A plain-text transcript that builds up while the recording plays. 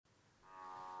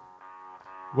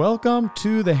Welcome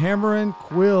to the Hammer and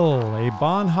Quill, a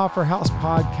Bonhoeffer House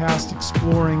podcast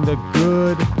exploring the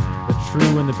good, the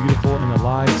true, and the beautiful in the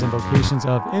lives and vocations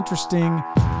of interesting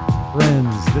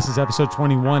friends. This is episode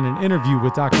 21, an interview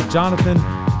with Dr. Jonathan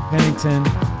Pennington,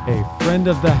 a friend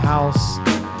of the house,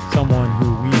 someone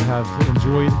who we have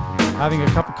enjoyed having a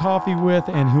cup of coffee with,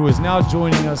 and who is now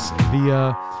joining us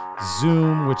via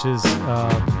Zoom, which is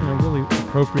really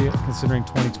appropriate considering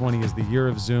 2020 is the year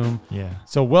of Zoom. Yeah.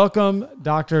 So welcome,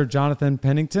 Dr. Jonathan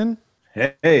Pennington.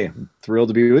 Hey, I'm thrilled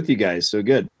to be with you guys. So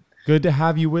good. Good to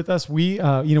have you with us. We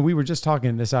were just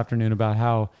talking this afternoon about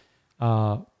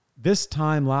how this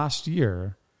time last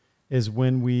year is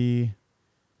when we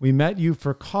met you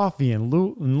for coffee in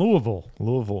Louisville.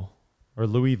 Or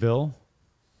Louisville.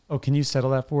 Oh, can you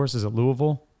settle that for us? Is it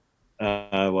Louisville?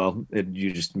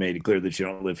 You just made it clear that you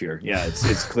don't live here. Yeah,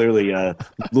 it's clearly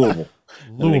Louisville.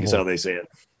 I think is how they say it.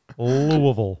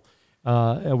 Louisville.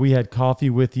 We had coffee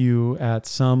with you at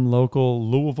some local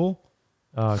Louisville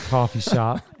coffee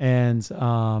shop and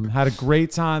had a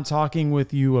great time talking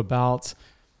with you about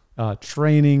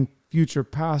training future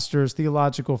pastors,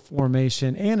 theological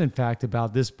formation, and in fact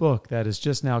about this book that is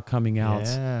just now coming out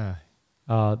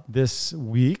this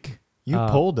week. You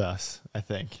pulled us, I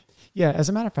think. Yeah, as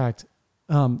a matter of fact,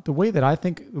 the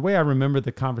way I remember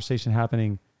the conversation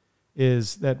happening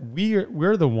is that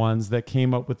we're the ones that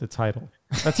came up with the title.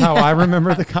 That's how I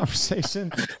remember the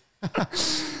conversation.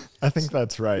 I think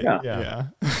that's right. Yeah.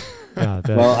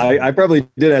 Well, I probably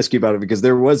did ask you about it because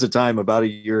there was a time about a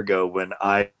year ago when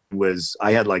I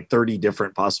had like 30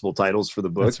 different possible titles for the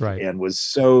book. That's right. And was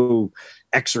so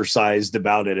exercised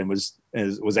about it and was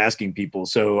asking people.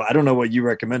 So I don't know what you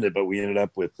recommended, but we ended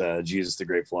up with Jesus the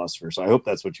Great Philosopher. So I hope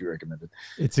that's what you recommended.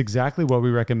 It's exactly what we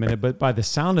recommended, but by the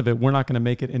sound of it, we're not going to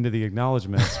make it into the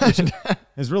acknowledgments, which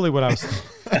is really what I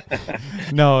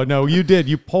was. No, you did.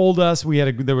 You polled us.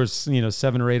 There was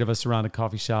 7 or 8 of us around a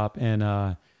coffee shop,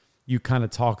 and you kind of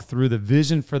talked through the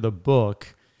vision for the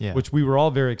book, which we were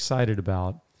all very excited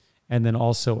about. And then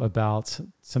also about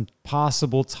some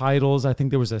possible titles. I think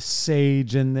there was a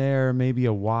sage in there, maybe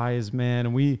a wise man.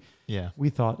 And we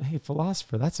thought, hey,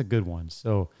 philosopher, that's a good one.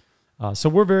 So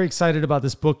we're very excited about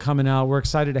this book coming out. We're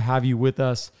excited to have you with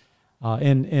us. I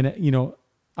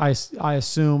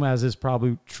assume, as is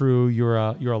probably true, you're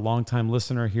a longtime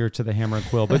listener here to the Hammer and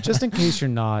Quill. But just in case you're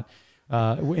not,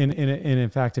 and in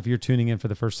fact, if you're tuning in for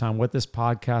the first time, what this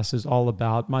podcast is all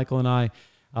about, Michael and I,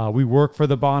 we work for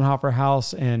the Bonhoeffer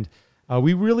House, and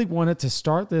we really wanted to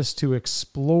start this to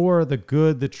explore the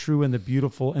good, the true, and the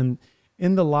beautiful in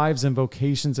the lives and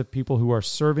vocations of people who are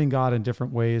serving God in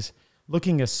different ways,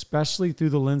 looking especially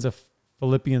through the lens of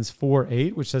Philippians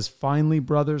 4:8, which says, "Finally,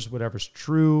 brothers, whatever's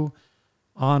true,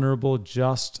 honorable,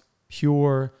 just,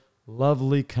 pure,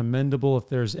 lovely, commendable, if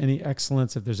there's any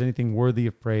excellence, if there's anything worthy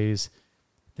of praise,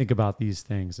 think about these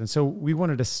things." And so we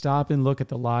wanted to stop and look at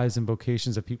the lives and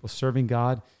vocations of people serving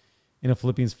God in a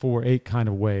Philippians 4:8 kind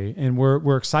of way. And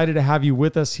we're excited to have you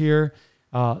with us here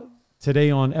today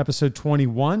on episode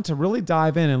 21 to really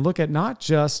dive in and look at not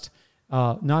just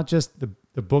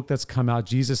the book that's come out,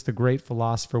 Jesus the Great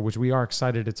Philosopher, which we are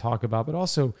excited to talk about, but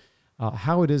also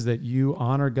how it is that you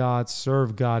honor God,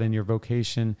 serve God in your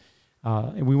vocation.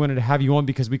 And we wanted to have you on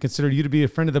because we consider you to be a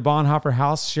friend of the Bonhoeffer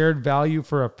House, shared value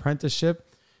for apprenticeship,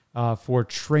 for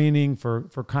training,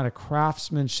 for kind of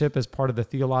craftsmanship as part of the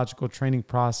theological training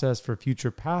process for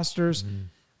future pastors.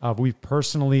 We've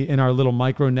personally, in our little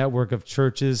micro network of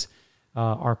churches,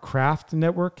 our craft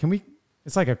network,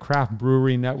 it's like a craft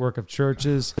brewery network of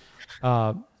churches.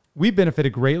 We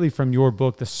benefited greatly from your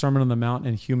book, The Sermon on the Mount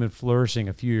and Human Flourishing,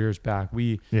 a few years back.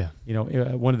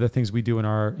 One of the things we do in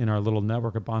our little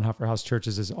network of Bonhoeffer House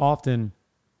churches is often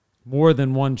more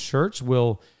than one church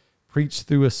will preach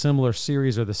through a similar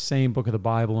series or the same book of the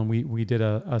Bible. And we did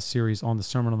a series on the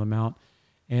Sermon on the Mount.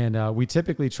 And we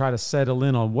typically try to settle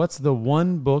in on what's the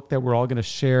one book that we're all going to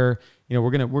share.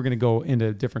 We're going to go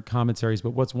into different commentaries, but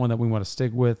what's one that we want to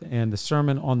stick with? And the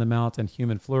Sermon on the Mount and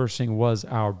Human Flourishing was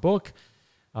our book.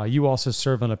 You also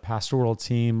serve on a pastoral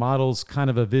team, models kind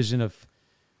of a vision of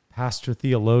pastor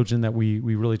theologian that we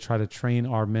really try to train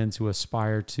our men to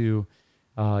aspire to.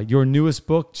 Your newest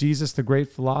book, Jesus the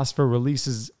Great Philosopher,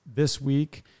 releases this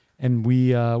week, and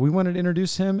we wanted to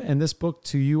introduce him and this book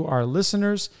to you, our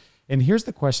listeners. And here's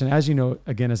the question, as you know,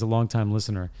 again, as a longtime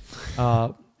listener,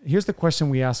 here's the question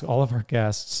we ask all of our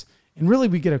guests, and really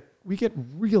we get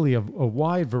really a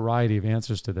wide variety of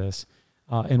answers to this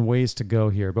and ways to go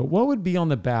here. But what would be on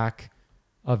the back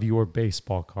of your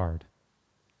baseball card?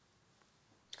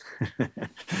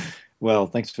 Well,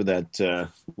 thanks for that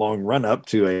long run up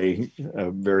to a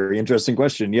very interesting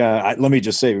question. Yeah, let me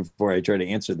just say before I try to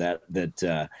answer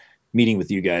that meeting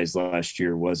with you guys last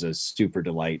year was a super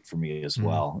delight for me as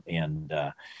well. And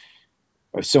I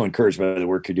was so encouraged by the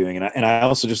work you're doing. And I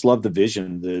also just love the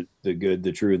vision, the good,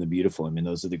 the true, and the beautiful. I mean,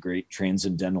 those are the great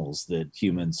transcendentals that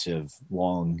humans have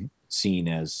long seen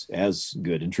as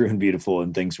good and true and beautiful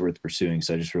and things worth pursuing.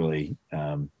 So I just really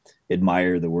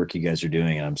admire the work you guys are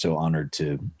doing. And I'm so honored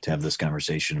to have this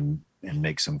conversation and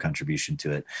make some contribution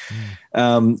to it.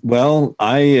 Well,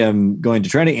 I am going to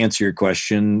try to answer your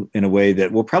question in a way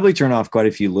that will probably turn off quite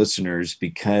a few listeners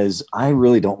because I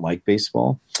really don't like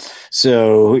baseball.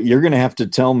 So you're going to have to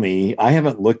tell me, I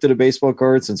haven't looked at a baseball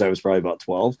card since I was probably about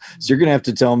 12. So you're going to have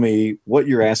to tell me what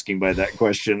you're asking by that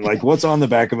question. Like what's on the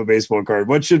back of a baseball card?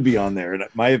 What should be on there? And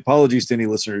my apologies to any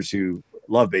listeners who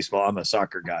love baseball. I'm a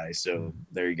soccer guy. So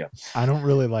there you go. I don't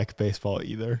really like baseball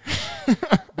either.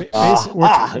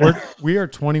 We are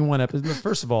 21 episodes.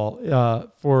 First of all,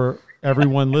 for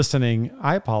everyone listening,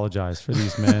 I apologize for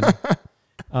these men.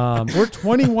 We're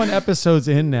 21 episodes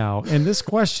in now, and this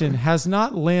question has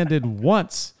not landed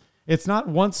once. It's not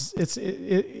once. It's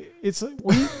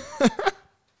we.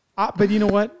 But you know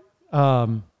what?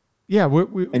 Yeah,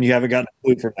 we and you haven't gotten a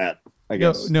clue from that. I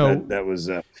guess no. That was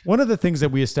one of the things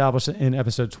that we established in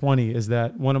episode 20 is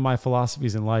that one of my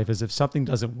philosophies in life is if something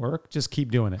doesn't work, just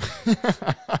keep doing it.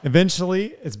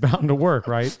 Eventually, it's bound to work,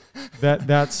 right?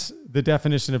 That's the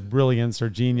definition of brilliance or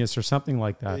genius or something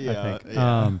like that. Yeah, I think.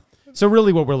 yeah. So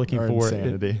really, what we're looking for,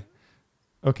 insanity.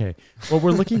 Okay, what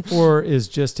we're looking for is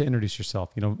just to introduce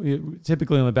yourself. You know,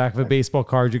 typically on the back of a baseball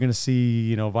card, you're going to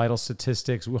see vital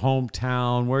statistics,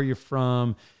 hometown, where you're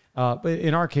from. But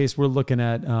in our case, we're looking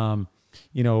at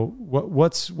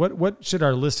what should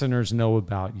our listeners know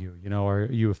about you? Are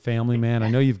you a family man? I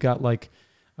know you've got like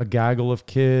a gaggle of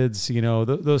kids,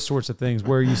 those sorts of things,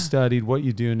 where you studied, what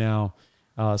you do now.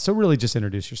 So really just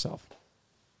introduce yourself.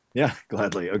 Yeah,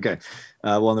 gladly. Okay.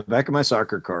 Well, on the back of my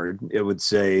soccer card, it would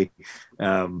say, I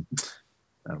don't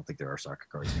think there are soccer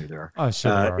cards. Maybe there are. Oh,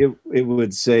 sure there are. It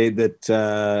would say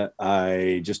that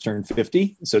I just turned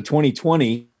 50. So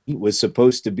 2020 was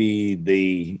supposed to be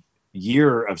the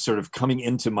year of sort of coming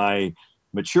into my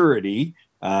maturity.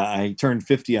 I turned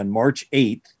 50 on March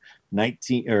 8th,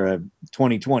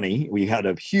 2020. We had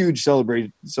a huge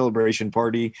celebration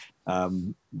party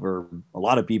where a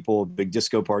lot of people, big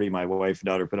disco party my wife and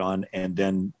daughter put on, and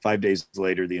then 5 days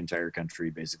later the entire country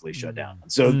basically shut down.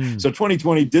 So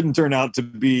 2020 didn't turn out to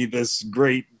be this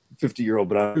great 50-year-old,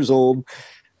 but I was old.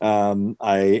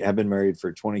 I have been married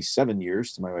for 27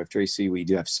 years to my wife Tracy. We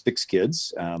do have 6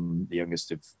 kids, the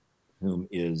youngest of whom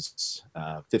is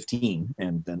 15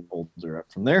 and then older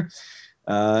up from there.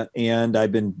 And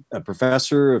I've been a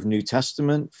professor of New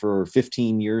Testament for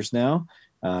 15 years now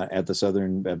at the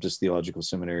Southern Baptist Theological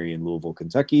Seminary in Louisville,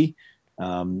 Kentucky.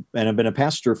 And I've been a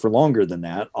pastor for longer than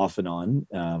that, off and on,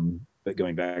 but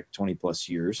going back 20 plus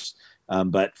years.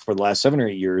 But for the last 7 or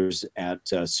 8 years at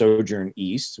Sojourn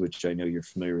East, which I know you're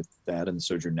familiar with that, and the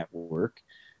Sojourn Network.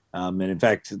 And in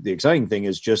fact, the exciting thing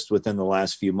is just within the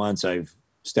last few months, I've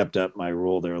stepped up my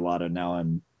role there a lot. And now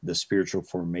I'm the spiritual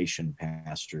formation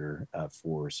pastor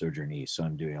for Sojourn East. So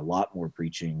I'm doing a lot more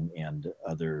preaching and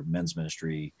other men's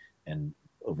ministry and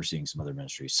overseeing some other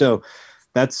ministries. So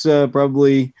that's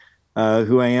probably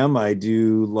who I am. I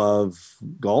do love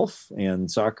golf and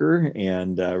soccer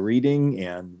and reading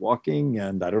and walking.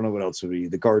 And I don't know what else would be.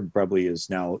 The card probably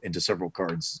is now into several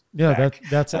cards. Yeah,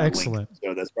 that's excellent.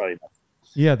 So that's probably enough.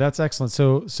 Yeah, that's excellent.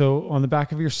 So on the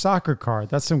back of your soccer card,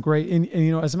 that's some great, and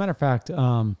as a matter of fact,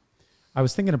 I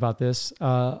was thinking about this.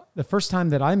 The first time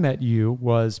that I met you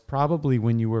was probably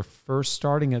when you were first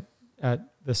starting at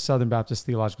the Southern Baptist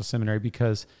Theological Seminary,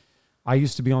 because I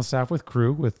used to be on staff with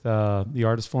Crew, with the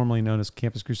artist formerly known as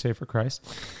Campus Crusade for Christ.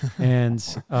 And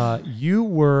you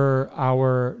were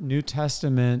our New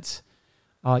Testament,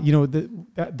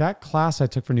 that class I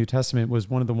took for New Testament was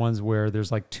one of the ones where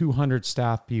there's like 200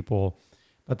 staff people,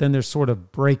 but then there's sort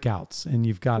of breakouts, and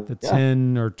you've got the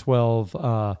 10 or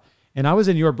 12. And I was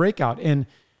in your breakout. And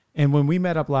when we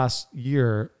met up last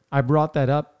year, I brought that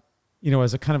up,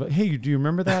 as a kind of hey, do you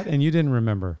remember that? And you didn't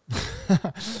remember.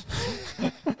 But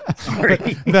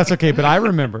that's okay. But I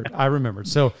remembered.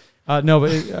 So I've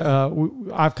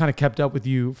kind of kept up with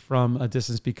you from a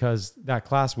distance because that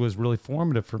class was really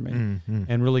formative for me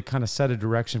and really kind of set a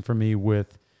direction for me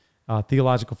with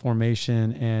theological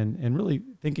formation and really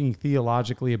thinking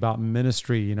theologically about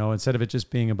ministry, instead of it just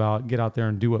being about get out there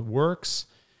and do what works,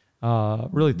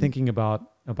 really thinking about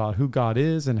who God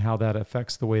is and how that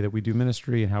affects the way that we do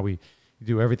ministry and how we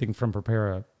do everything from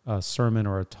prepare a sermon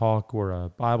or a talk or a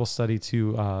Bible study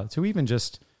to even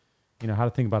just, how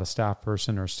to think about a staff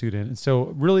person or a student. And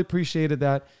so really appreciated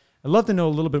that. I'd love to know a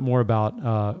little bit more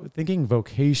about thinking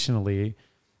vocationally,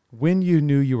 when you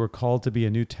knew you were called to be a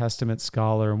New Testament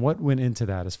scholar and what went into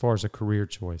that as far as a career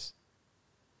choice.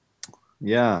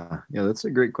 Yeah, that's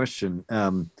a great question.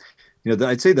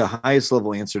 I'd say the highest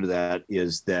level answer to that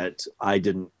is that I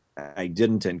didn't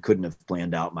and couldn't have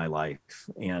planned out my life.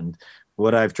 And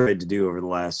what I've tried to do over the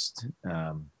last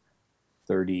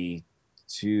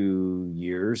 32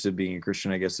 years of being a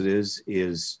Christian, I guess it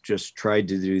is just try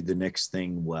to do the next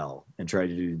thing well and try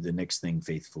to do the next thing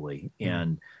faithfully.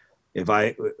 And if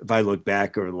I look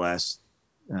back over the last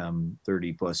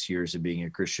 30 plus years of being a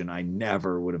Christian, I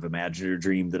never would have imagined or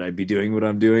dreamed that I'd be doing what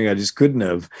I'm doing. I just couldn't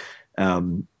have.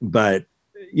 But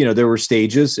there were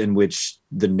stages in which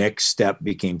the next step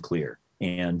became clear.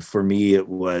 And for me, it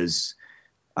was,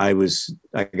 I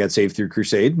got saved through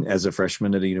Crusade as a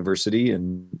freshman at a university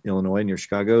in Illinois near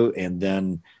Chicago, and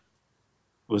then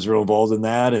was real involved in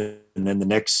that. And then the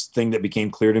next thing that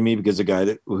became clear to me, because the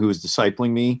guy who was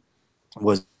discipling me,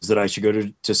 was that I should go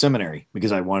to seminary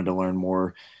because I wanted to learn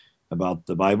more about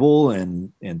the Bible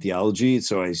and theology.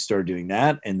 So I started doing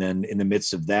that. And then in the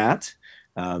midst of that,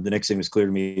 the next thing was clear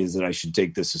to me is that I should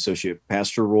take this associate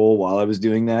pastor role while I was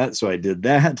doing that. So I did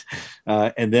that.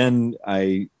 And then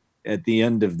at the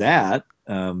end of that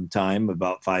time,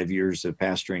 about 5 years of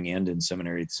pastoring and in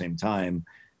seminary at the same time,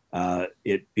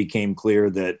 it became clear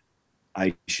that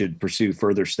I should pursue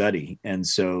further study. And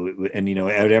so,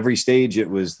 at every stage, it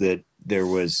was that there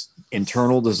was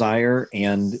internal desire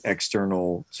and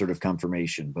external sort of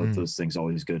confirmation. Both those things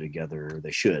always go together, or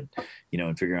they should,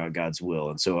 in figuring out God's will.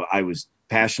 And so I was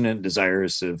passionate and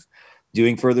desirous of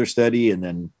doing further study. And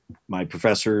then my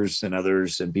professors and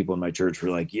others and people in my church were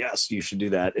like, yes, you should do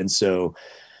that. And so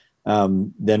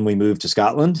then we moved to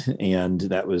Scotland, and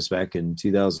that was back in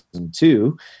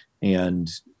 2002. And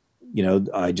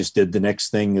I just did the next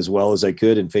thing as well as I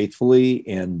could and faithfully,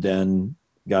 and then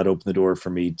God opened the door for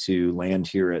me to land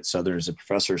here at Southern as a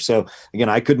professor. So again,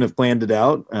 I couldn't have planned it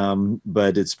out,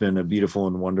 but it's been a beautiful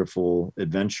and wonderful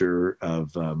adventure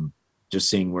of just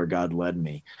seeing where God led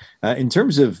me. In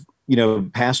terms of,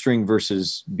 pastoring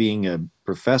versus being a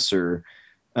professor,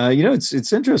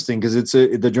 it's interesting because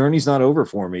the journey's not over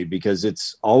for me, because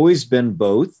it's always been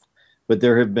both. But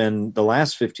there have been, the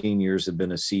last 15 years have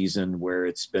been a season where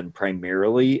it's been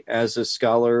primarily as a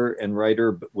scholar and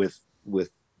writer, but with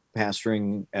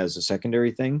pastoring as a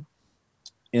secondary thing.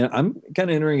 And I'm kind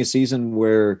of entering a season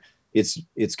where it's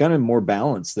kind of more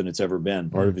balanced than it's ever been.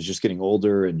 Part of it's just getting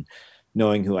older and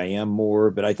knowing who I am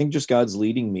more. But I think just God's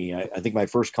leading me. I think my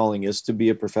first calling is to be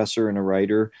a professor and a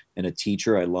writer and a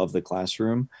teacher. I love the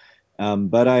classroom.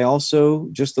 But I also,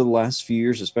 just the last few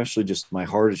years, especially, just my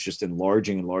heart is just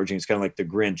enlarging. It's kind of like the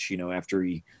Grinch, after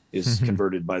he is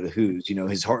converted by the Who's,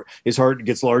 his heart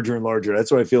gets larger and larger.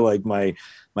 That's what I feel like my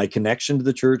connection to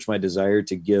the church, my desire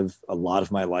to give a lot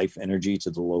of my life energy to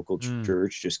the local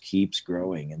church just keeps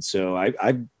growing. And so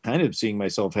I'm kind of seeing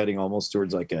myself heading almost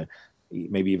towards like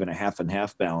maybe even a half and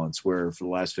half balance, where for the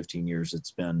last 15 years,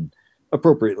 it's been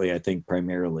appropriately, I think,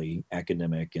 primarily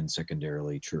academic and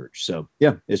secondarily church. So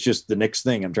yeah, it's just the next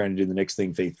thing. I'm trying to do the next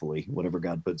thing faithfully, whatever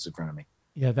God puts in front of me.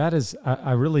 Yeah, that is,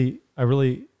 I really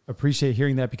appreciate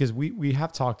hearing that, because we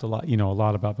have talked a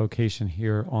lot about vocation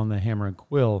here on the Hammer and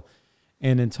Quill.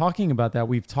 And in talking about that,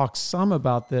 we've talked some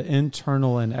about the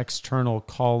internal and external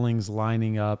callings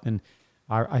lining up. And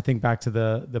I think back to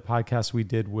the podcast we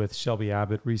did with Shelby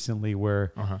Abbott recently,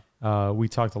 where we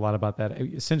talked a lot about that.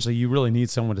 Essentially, you really need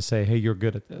someone to say, hey, you're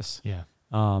good at this. Yeah.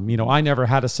 I never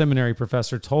had a seminary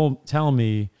professor tell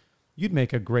me you'd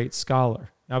make a great scholar.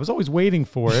 I was always waiting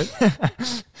for it,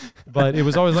 but it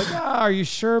was always like, are you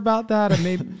sure about that?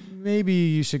 And maybe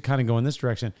you should kind of go in this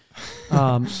direction.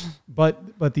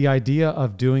 But the idea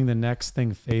of doing the next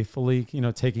thing faithfully,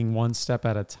 taking one step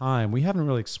at a time, we haven't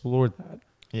really explored that.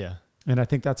 Yeah. And I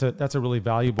think that's a really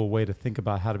valuable way to think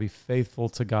about how to be faithful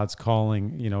to God's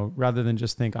calling, rather than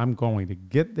just think I'm going to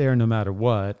get there no matter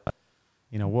what.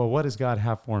 What does God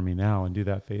have for me now, and do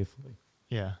that faithfully.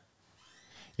 Yeah.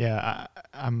 Yeah.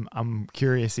 I'm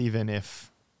curious, even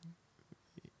if,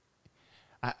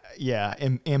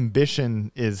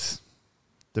 ambition is,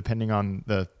 depending on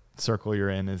the circle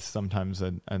you're in, is sometimes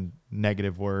a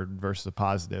negative word versus a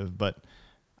positive, but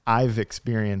I've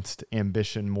experienced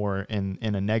ambition more in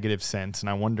a negative sense. And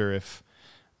I wonder if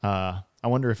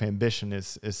ambition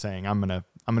is saying, I'm going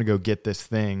to go get this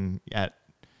thing at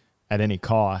any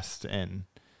cost. And,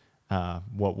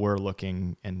 what we're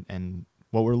looking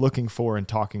for and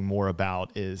talking more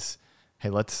about is, hey,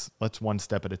 let's one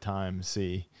step at a time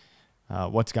see,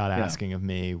 What's God Yeah. asking of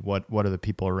me? What are the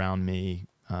people around me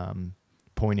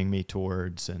pointing me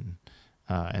towards? And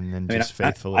then I mean, just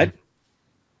faithfully.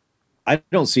 I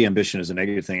don't see ambition as a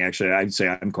negative thing. Actually, I'd say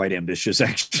I'm quite ambitious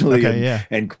actually, Okay, yeah.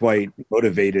 and quite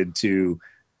motivated to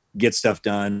get stuff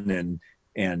done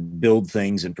and build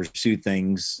things and pursue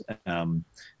things.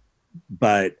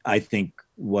 But I think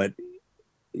the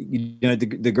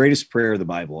greatest prayer of the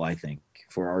Bible, I think,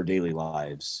 for our daily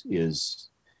lives is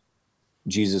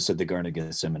Jesus at the Garden of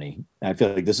Gethsemane. I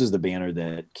feel like this is the banner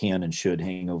that can and should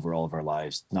hang over all of our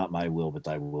lives. Not my will, but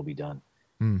thy will be done.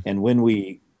 Mm. And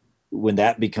when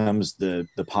that becomes the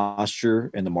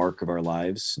posture and the mark of our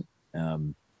lives,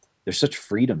 there's such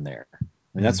freedom there. I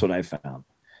mean, that's what I found.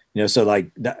 So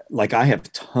like that, like I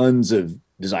have tons of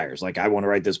desires. Like I want to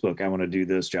write this book. I want to do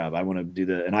this job. I want to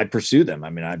do and I pursue them. I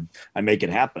mean, I make it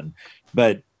happen.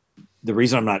 But the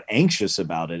reason I'm not anxious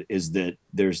about it is that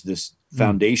there's this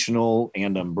foundational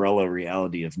and umbrella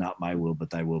reality of not my will, but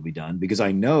thy will be done. Because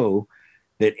I know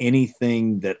that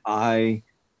anything that I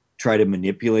try to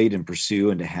manipulate and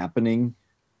pursue into happening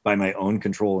by my own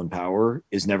control and power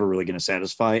is never really going to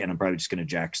satisfy. And I'm probably just going to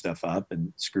jack stuff up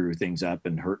and screw things up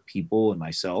and hurt people and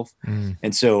myself.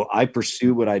 And so I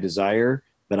pursue what I desire,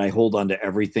 but I hold on to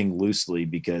everything loosely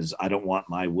because I don't want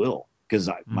my will, because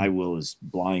my will is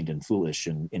blind and foolish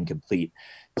and incomplete.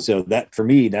 So that for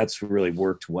me, that's really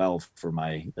worked well for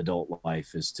my adult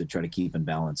life, is to try to keep in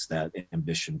balance that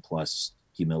ambition plus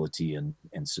humility and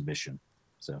submission.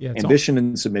 So yeah, ambition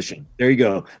and submission. There you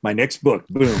go. My next book.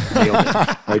 Boom.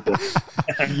 Right there.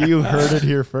 You heard it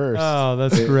here first. Oh,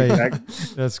 that's great.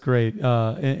 That's great.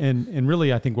 And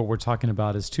really, I think what we're talking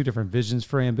about is two different visions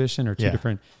for ambition, or two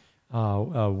different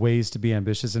ways to be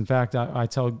ambitious. In fact, I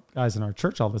tell guys in our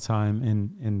church all the time,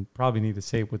 and probably need to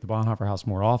say it with the Bonhoeffer House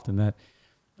more often, that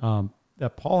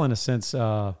Paul, in a sense,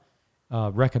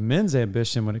 recommends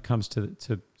ambition when it comes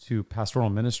to pastoral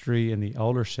ministry and the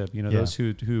eldership. Those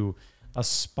who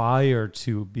aspire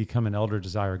to become an elder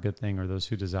desire a good thing, or those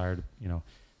who desire to,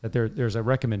 that there's a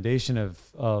recommendation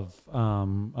of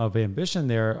ambition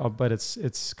there, but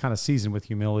it's kind of seasoned with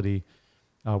humility,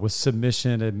 with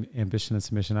submission and ambition and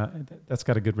submission. That's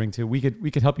got a good ring to it.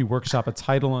 We could help you workshop a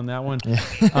title on that one.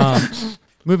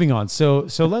 Moving on. So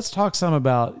let's talk some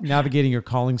about navigating your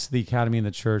callings to the academy and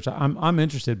the church. I'm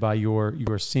interested by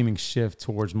your seeming shift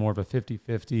towards more of a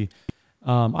 50-50.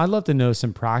 I'd love to know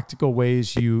some practical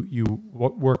ways you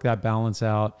work that balance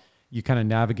out. You kind of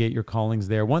navigate your callings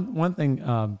there. One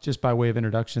thing, just by way of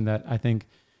introduction, that I think,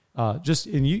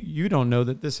 and you don't know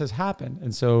that this has happened,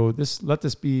 and so let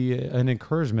this be an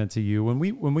encouragement to you. When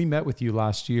we met with you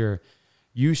last year,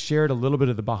 you shared a little bit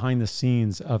of the behind the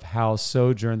scenes of how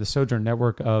the Sojourn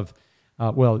network of,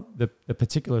 the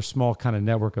particular small kind of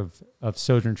network of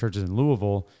Sojourn churches in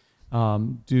Louisville,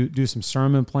 do some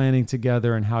sermon planning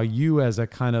together, and how you, as a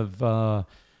kind of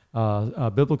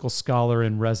a biblical scholar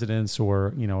in residence,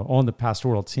 or on the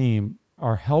pastoral team,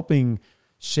 are helping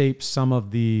shape some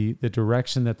of the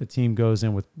direction that the team goes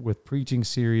in with preaching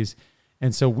series.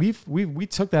 And so we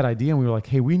took that idea and we were like,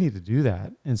 hey, we need to do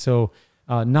that. And so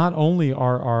not only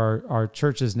are our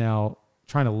churches now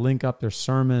trying to link up their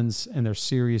sermons and their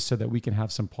series so that we can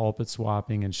have some pulpit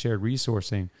swapping and shared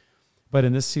resourcing, but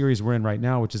in this series we're in right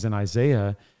now, which is in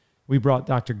Isaiah, we brought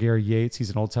Dr. Gary Yates. He's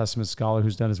an Old Testament scholar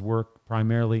who's done his work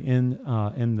primarily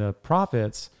in the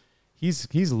prophets.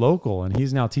 He's local, and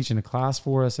he's now teaching a class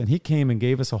for us. And he came and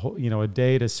gave us a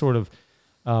day to sort of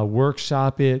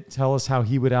workshop it, tell us how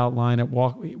he would outline it.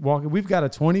 Walk. We've got a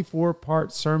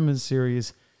 24-part sermon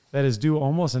series that is due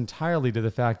almost entirely to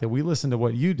the fact that we listened to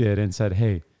what you did and said,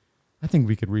 hey, I think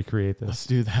we could recreate this. Let's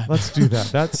do that. Let's do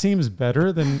that. That seems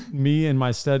better than me in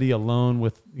my study alone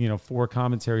with 4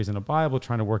 commentaries and a Bible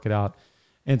trying to work it out.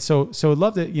 And so I'd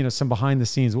love to, some behind the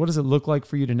scenes. What does it look like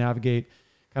for you to navigate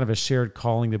kind of a shared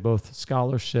calling to both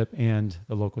scholarship and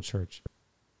the local church?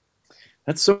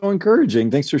 That's so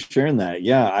encouraging. Thanks for sharing that.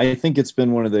 Yeah, I think it's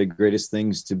been one of the greatest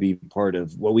things to be part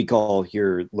of what we call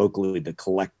here locally the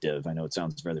collective. I know it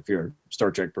sounds rather, if you're a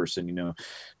Star Trek person,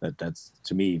 that's,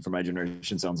 to me, for my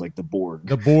generation, sounds like the Borg.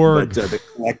 The Borg. But the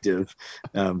collective,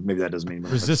 maybe that doesn't mean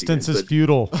much. Resistance is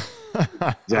futile.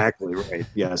 Exactly, right.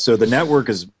 Yeah, so the network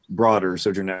is broader,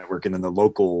 Sojourn Network, and then the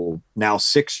local, now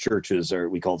 6 churches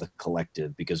we call the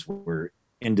collective, because we're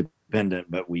independent,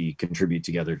 but we contribute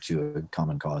together to a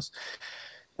common cause.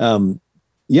 So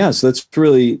that's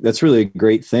really a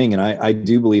great thing. And I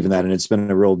do believe in that. And it's been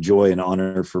a real joy and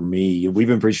honor for me. We've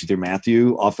been preaching through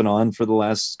Matthew off and on for the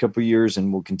last couple of years,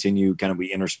 and we'll continue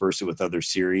we intersperse it with other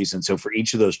series. And so for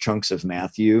each of those chunks of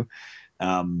Matthew,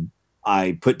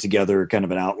 I put together kind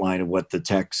of an outline of what the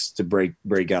text to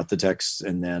break out the text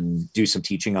and then do some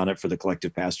teaching on it for the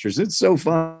collective pastors. It's so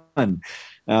fun. And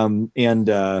I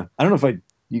don't know if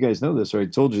you guys know this or I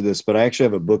told you this, but I actually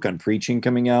have a book on preaching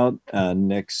coming out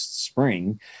next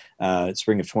spring,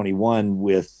 spring of 21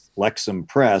 with Lexham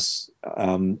Press.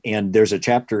 And there's a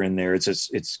chapter in there.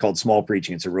 It's called Small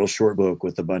Preaching. It's a real short book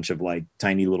with a bunch of like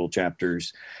tiny little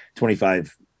chapters,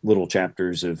 25 little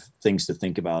chapters of things to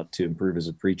think about to improve as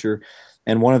a preacher.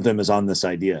 And one of them is on this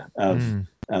idea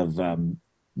of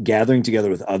gathering together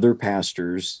with other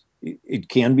pastors. It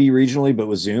can be regionally, but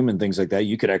with Zoom and things like that,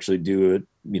 you could actually do it,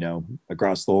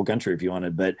 across the whole country if you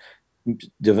wanted, but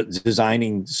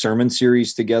designing sermon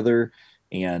series together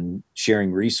and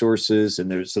sharing resources.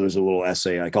 And there's a little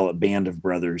essay, I call it Band of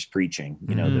Brothers Preaching,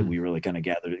 that we really kind of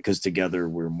gathered, because together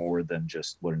we're more than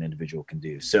just what an individual can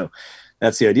do. So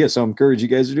that's the idea. So I'm encouraged you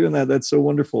guys are doing that. That's so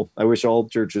wonderful. I wish all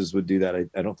churches would do that.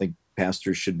 I don't think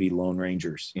pastors should be lone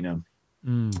rangers,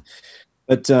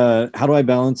 But how do I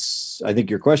balance? I think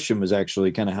your question was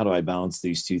actually kind of how do I balance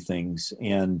these two things?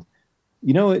 And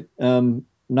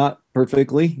not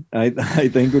perfectly, I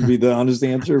think would be the honest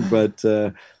answer, but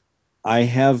I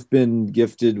have been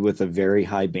gifted with a very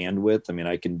high bandwidth. I mean,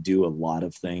 I can do a lot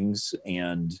of things,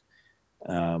 and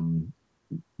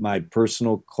my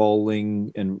personal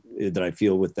calling and that I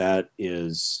feel with that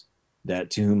is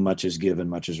that to whom much is given,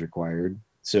 much is required.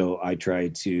 So I try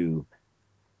to,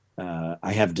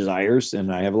 I have desires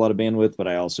and I have a lot of bandwidth, but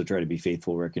I also try to be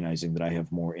faithful, recognizing that I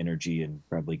have more energy and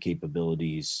probably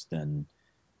capabilities than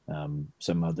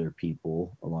some other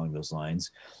people along those lines.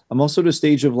 I'm also at a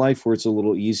stage of life where it's a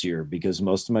little easier because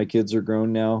most of my kids are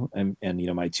grown now. And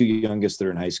my two youngest that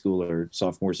are in high school are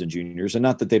sophomores and juniors, and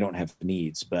not that they don't have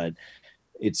needs, but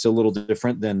it's a little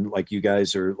different than like you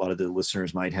guys or a lot of the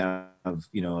listeners might have,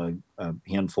 a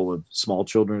handful of small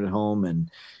children at home. And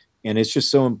it's just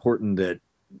so important that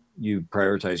you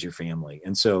prioritize your family.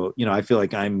 And so, I feel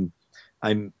like I'm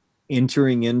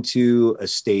entering into a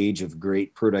stage of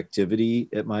great productivity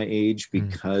at my age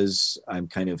because I'm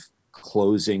kind of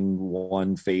closing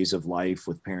one phase of life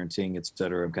with parenting, et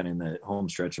cetera. I'm kind of in the home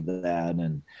stretch of that.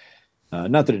 And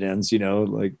not that it ends,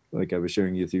 like I was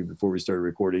sharing with you before we started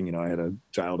recording, I had a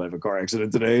child have a car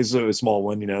accident today. So a small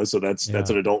one, so that's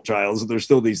an adult child. So there's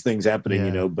still these things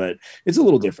happening, but it's a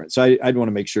little different. So I'd want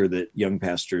to make sure that young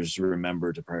pastors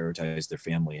remember to prioritize their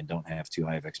family and don't have too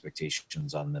high of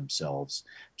expectations on themselves.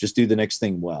 Just do the next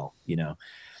thing well.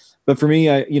 But for me,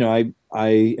 I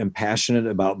am passionate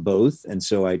about both. And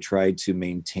so I try to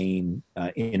maintain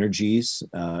energies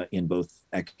in both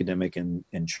academic and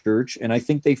church. And I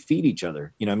think they feed each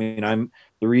other. The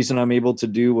reason I'm able to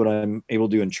do what I'm able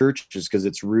to do in church is because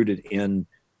it's rooted in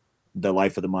the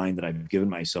life of the mind that I've given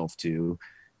myself to.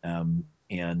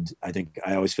 And I think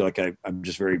I always feel like I'm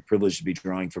just very privileged to be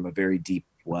drawing from a very deep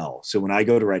well. So when I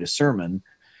go to write a sermon,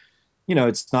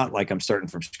 it's not like I'm starting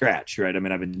from scratch, right? I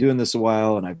mean, I've been doing this a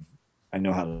while and I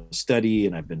know how to study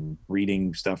and I've been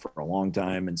reading stuff for a long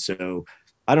time. And so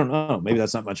I don't know, maybe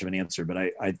that's not much of an answer, but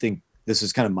I think this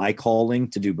is kind of my calling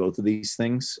to do both of these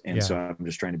things. And so I'm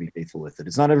just trying to be faithful with it.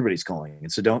 It's not everybody's calling. And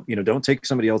so don't take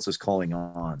somebody else's calling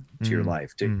on to your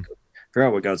life. Figure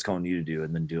out what God's calling you to do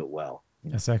and then do it well.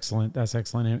 That's excellent. That's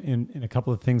excellent. And a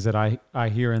couple of things that I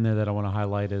hear in there that I want to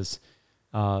highlight is,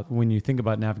 when you think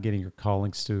about navigating your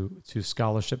callings to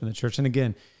scholarship in the church. And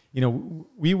again,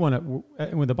 we want to,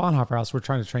 with the Bonhoeffer House, we're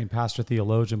trying to train pastor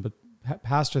theologians,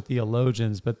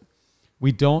 but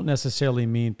we don't necessarily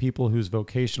mean people whose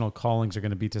vocational callings are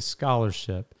going to be to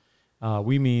scholarship.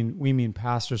 We mean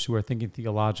pastors who are thinking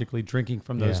theologically, drinking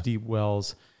from those deep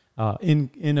wells,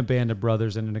 in a band of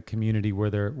brothers and in a community where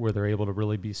they're able to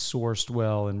really be sourced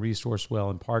well and resourced well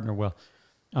and partner well.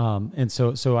 And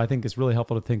so I think it's really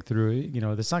helpful to think through,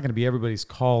 it's not going to be everybody's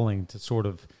calling to sort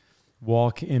of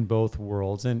walk in both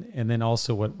worlds. And then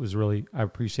also what was really, I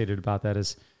appreciated about that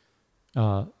is,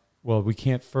 we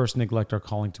can't first neglect our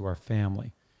calling to our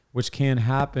family, which can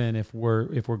happen if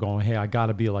we're going, hey, I got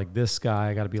to be like this guy,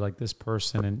 I got to be like this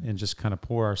person, and just kind of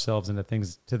pour ourselves into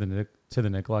things to the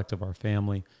neglect of our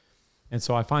family. And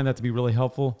so I find that to be really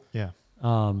helpful. Yeah.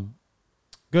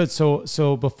 Good.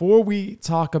 So before we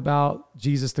talk about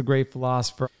Jesus, the great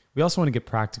philosopher, we also want to get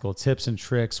practical tips and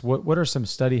tricks. What are some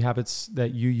study habits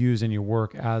that you use in your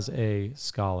work as a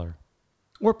scholar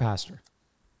or pastor?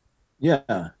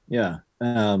 Yeah.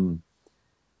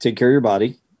 Take care of your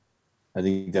body. I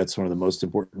think that's one of the most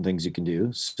important things you can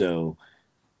do. So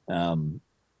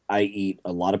I eat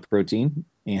a lot of protein,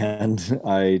 and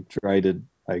I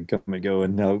come and go,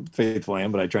 and how faithful I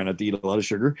am, but I try not to eat a lot of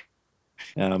sugar.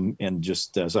 and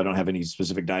just so I don't have any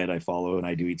specific diet I follow, and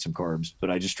I do eat some carbs, but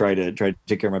I just try to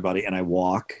take care of my body, and I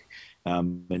walk.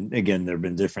 And again, there have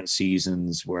been different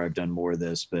seasons where I've done more of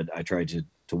this, but I try to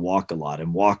walk a lot.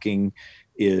 And walking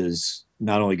is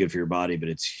not only good for your body, but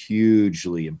it's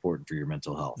hugely important for your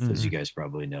mental health, as you guys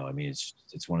probably know. I mean,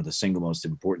 it's one of the single most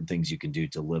important things you can do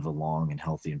to live a long and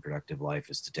healthy and productive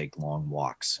life is to take long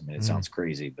walks. I mean, it sounds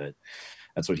crazy, but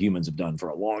that's what humans have done for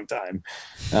a long time,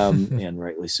 and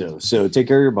rightly so. So take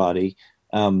care of your body.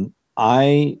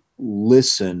 I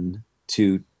listen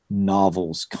to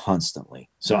novels constantly.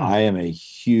 So I am a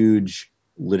huge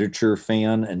literature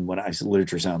fan. And when I say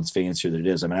literature sounds fancier than it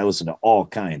is, I mean, I listen to all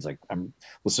kinds. Like I'm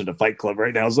listening to Fight Club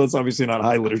right now. So it's obviously not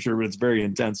high literature, but it's very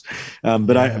intense.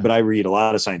 But I read a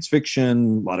lot of science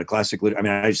fiction, a lot of classic literature. I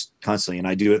mean, I just constantly, and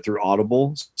I do it through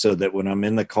Audible so that when I'm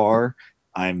in the car,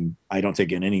 I don't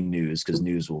take in any news, because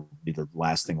news will be the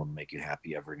last thing that will make you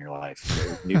happy ever in your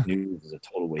life. News is a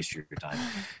total waste of your time.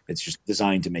 It's just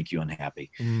designed to make you unhappy.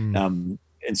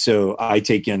 And so I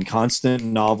take in constant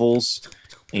novels,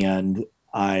 and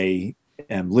I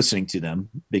am listening to them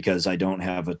because I don't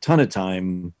have a ton of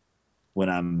time when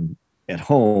I'm at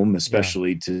home,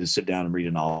 especially to sit down and read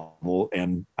a novel.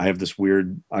 And I have this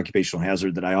weird occupational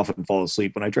hazard that I often fall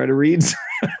asleep when I try to read. So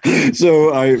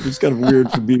it's kind of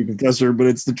weird for being a professor, but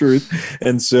it's the truth.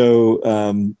 And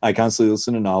so I constantly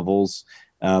listen to novels.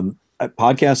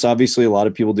 Podcasts, obviously, a lot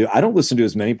of people do. I don't listen to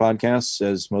as many podcasts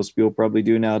as most people probably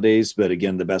do nowadays. But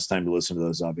again, the best time to listen to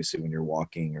those, obviously, when you're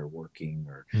walking or working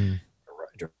or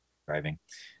driving.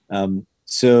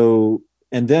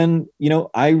 And then,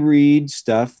 I read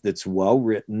stuff that's well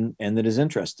written and that is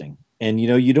interesting. And,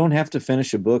 you don't have to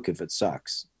finish a book if it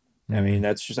sucks. I mean,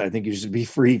 I think you should be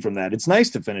free from that. It's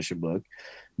nice to finish a book,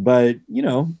 but,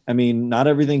 not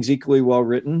everything's equally well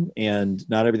written and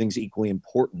not everything's equally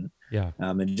important. Yeah.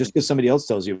 And just because somebody else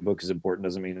tells you a book is important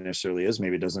doesn't mean it necessarily is.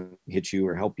 Maybe it doesn't hit you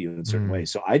or help you in a certain way.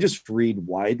 So I just read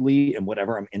widely and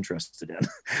whatever I'm interested in.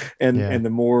 And the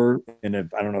more, and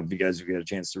if, I don't know if you guys have got a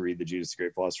chance to read the Judas the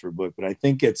Great Philosopher book, but I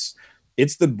think it's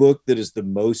the book that is the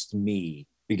most me,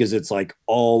 because it's like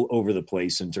all over the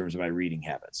place in terms of my reading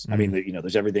habits. I mean,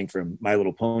 there's everything from My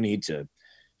Little Pony to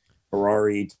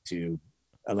Harari to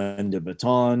Alain de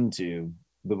Botton to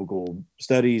biblical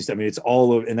studies. I mean, it's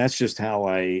all of, and that's just how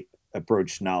I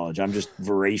approach knowledge. I'm just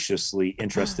voraciously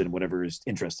interested in whatever is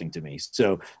interesting to me.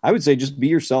 So I would say just be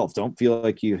yourself. Don't feel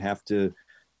like you have to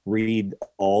read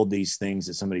all these things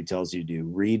that somebody tells you to do.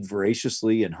 Read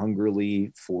voraciously and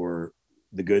hungrily for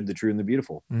the good, the true, and the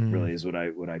beautiful. Really is what I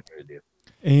try to do.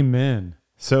 Amen.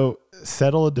 So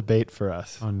settle a debate for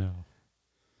us. Oh no.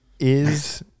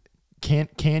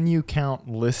 Can you count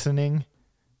listening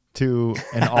to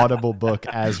an Audible book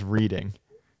as reading?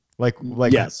 Like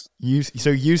yes. You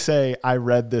say I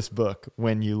read this book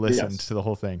when you listened to the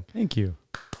whole thing. Thank you.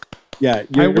 Yeah,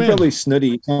 you're probably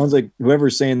snooty. It sounds like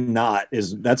whoever's saying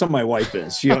that's what my wife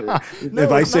is.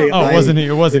 If I say,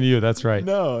 it wasn't you. That's right.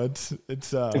 No, it's.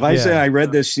 If I say I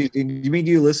read this, you mean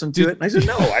you listened to it? And I said,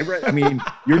 no, I read. I mean,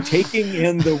 you're taking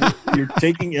in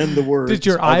the words. Did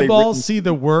your eyeballs see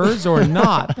the words or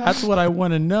not? That's what I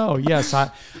want to know. Yes,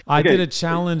 I did a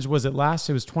challenge. Was it last?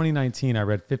 It was 2019. I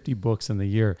read 50 books in the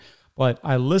year. But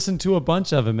I listened to a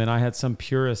bunch of them, and I had some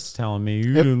purists telling me,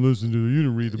 you didn't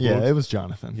read the book. Yeah, it was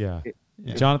Jonathan. Yeah.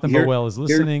 Jonathan Bowell is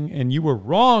listening, and you were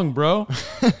wrong, bro.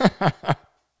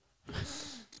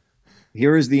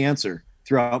 Here is the answer.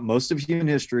 Throughout most of human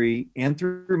history and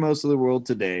through most of the world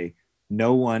today,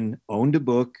 no one owned a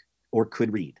book or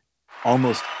could read.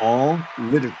 Almost all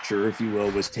literature, if you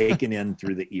will, was taken in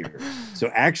through the ear.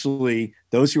 So actually,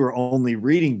 those who are only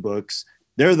reading books,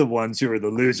 they're the ones who are the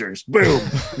losers. Boom,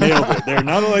 nailed it. There.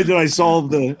 Not only did I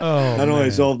solve the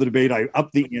debate, I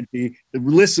upped the ante. The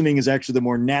listening is actually the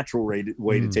more natural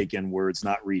way to take in words,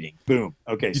 not reading. Boom.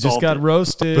 Okay, you just got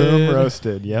roasted. Boom,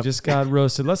 roasted. Yep. You just got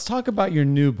roasted. Let's talk about your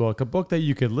new book, a book that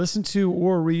you could listen to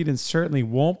or read and certainly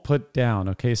won't put down.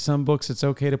 Okay, some books it's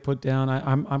okay to put down.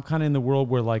 I'm kind of in the world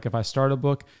where, like, if I start a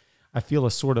book, I feel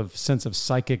a sort of sense of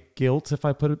psychic guilt if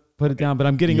I put it down. But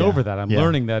I'm getting over that. I'm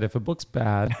learning that if a book's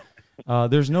bad.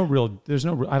 There's no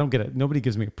I don't get it. Nobody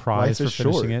gives me a prize for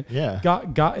finishing it. Yeah.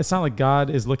 God, it's not like God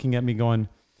is looking at me going,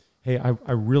 hey,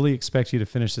 I really expect you to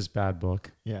finish this bad book.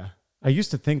 Yeah. I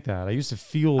used to think that. I used to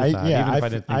feel that. Even if I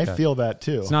didn't think that. I feel that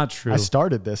too. It's not true. I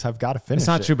started this. I've got to finish it. It's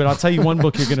not true, but I'll tell you one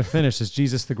book you're going to finish is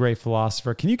Jesus the Great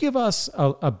Philosopher. Can you give us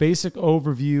a basic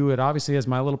overview? It obviously has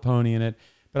My Little Pony in it,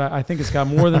 but I think it's got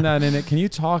more than that in it. Can you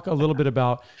talk a little bit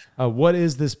about what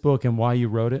is this book and why you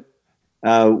wrote it?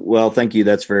 Well, thank you.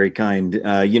 That's very kind.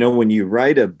 When you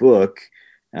write a book,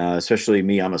 especially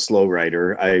me, I'm a slow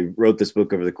writer. I wrote this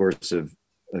book over the course of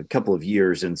a couple of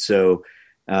years. And so,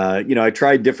 I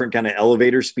tried different kind of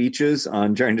elevator speeches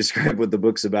on trying to describe what the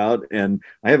book's about. And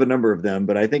I have a number of them,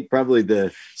 but I think probably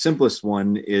the simplest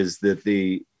one is that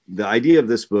the idea of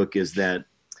this book is that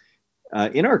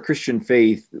in our Christian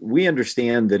faith, we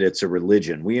understand that it's a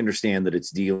religion. We understand that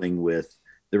it's dealing with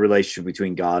the relationship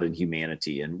between God and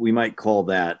humanity. And we might call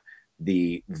that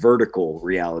the vertical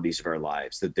realities of our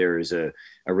lives, that there is a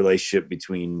relationship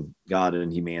between God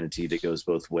and humanity that goes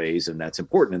both ways. And that's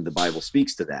important. And the Bible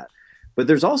speaks to that. But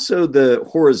there's also the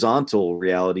horizontal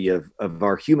reality of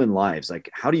our human lives. Like,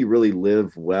 how do you really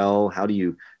live well? How do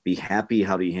you be happy?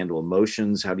 How do you handle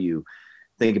emotions? How do you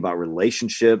think about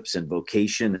relationships and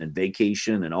vocation and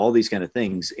vacation and all these kind of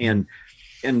things? And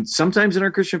sometimes in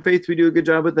our Christian faith, we do a good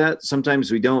job with that.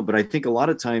 Sometimes we don't. But I think a lot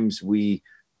of times we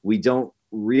don't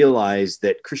realize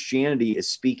that Christianity is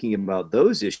speaking about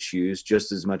those issues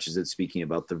just as much as it's speaking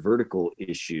about the vertical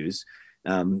issues.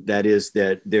 That is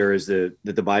that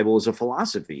the Bible is a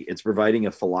philosophy. It's providing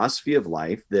a philosophy of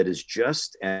life that is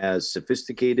just as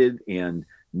sophisticated and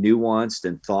nuanced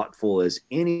and thoughtful as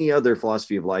any other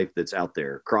philosophy of life that's out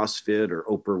there. CrossFit or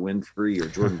Oprah Winfrey or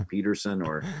Jordan Peterson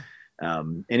or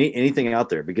anything out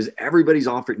there, because everybody's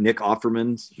offering. Nick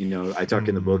Offerman, I talk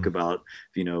in the book about,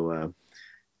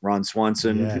 Ron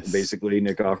Swanson, Yes. basically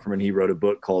Nick Offerman, he wrote a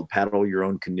book called Paddle Your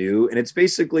Own Canoe. And it's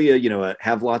basically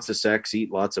have lots of sex,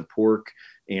 eat lots of pork,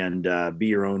 and be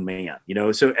your own man,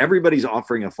 so everybody's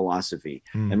offering a philosophy.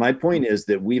 And my point is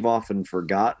that we've often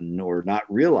forgotten or not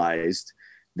realized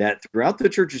that throughout the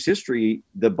church's history,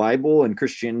 the Bible and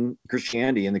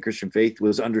Christianity and the Christian faith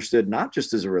was understood not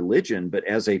just as a religion, but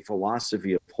as a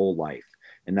philosophy of whole life.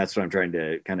 And that's what I'm trying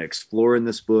to kind of explore in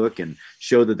this book and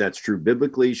show that that's true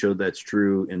biblically, show that's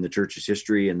true in the church's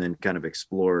history, and then kind of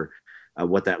explore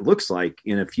what that looks like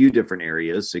in a few different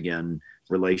areas. Again,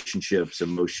 relationships,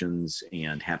 emotions,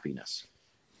 and happiness.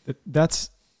 That's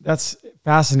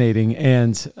fascinating,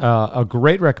 and a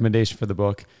great recommendation for the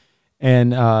book.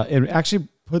 And it actually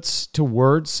puts to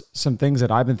words some things that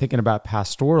I've been thinking about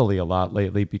pastorally a lot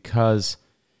lately, because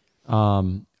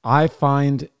I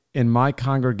find in my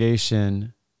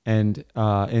congregation and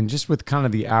just with kind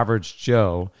of the average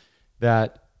Joe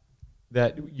that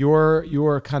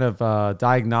your kind of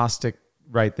diagnostic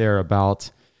right there about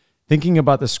thinking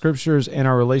about the scriptures and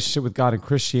our relationship with God and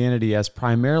Christianity as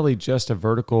primarily just a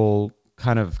vertical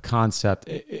kind of concept.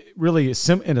 It really,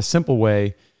 in a simple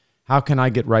way, how can I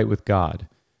get right with God?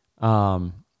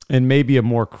 And maybe a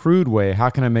more crude way, how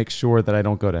can I make sure that I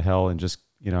don't go to hell and just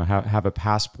have a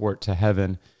passport to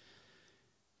heaven?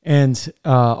 And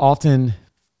often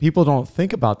people don't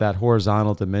think about that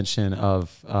horizontal dimension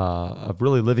of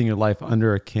really living your life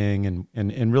under a king,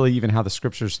 and really even how the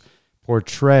scriptures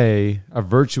portray a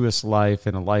virtuous life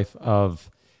and a life of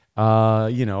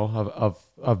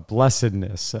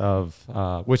blessedness,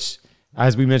 which,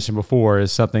 as we mentioned before,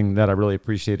 is something that I really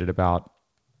appreciated about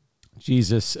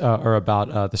Jesus or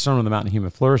about the Sermon on the Mount and Human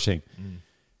Flourishing.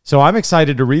 So I'm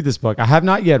excited to read this book. I have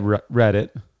not yet read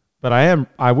it, but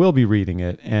I will be reading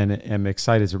it, and am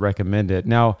excited to recommend it.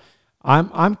 Now,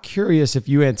 I'm curious if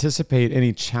you anticipate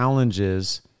any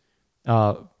challenges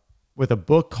with a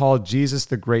book called Jesus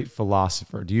the Great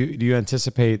Philosopher. Do you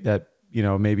anticipate that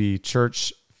maybe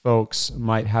church folks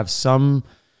might have some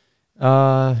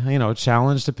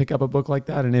challenge to pick up a book like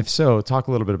that? And if so, talk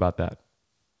a little bit about that.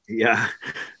 Yeah,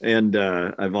 and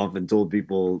I've often told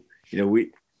people,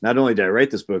 we not only did I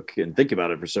write this book and think about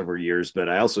it for several years, but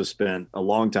I also spent a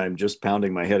long time just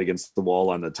pounding my head against the wall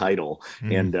on the title.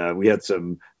 And we had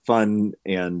some fun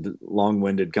and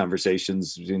long-winded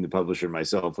conversations between the publisher and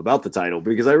myself about the title,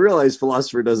 because I realized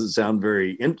philosopher doesn't sound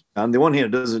on the one hand,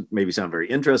 it doesn't maybe sound very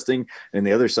interesting. And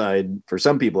the other side, for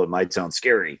some people, it might sound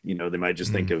scary. They might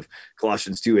just think of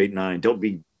Colossians 2:8-9, don't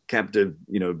be captive,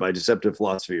 by deceptive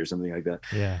philosophy or something like that.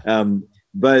 Yeah.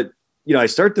 But I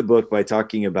start the book by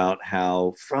talking about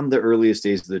how from the earliest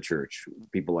days of the church,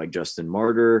 people like Justin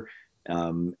Martyr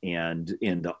and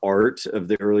in the art of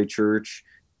the early church,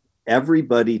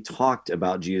 everybody talked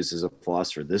about Jesus as a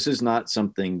philosopher. This is not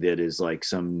something that is like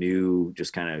some new,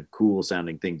 just kind of cool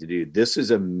sounding thing to do. This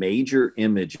is a major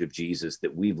image of Jesus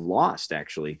that we've lost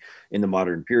actually in the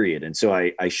modern period. And so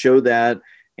I show that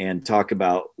and talk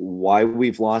about why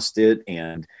we've lost it.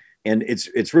 And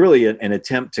it's really an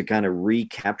attempt to kind of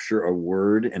recapture a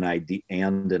word, an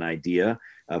idea,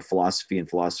 of philosophy and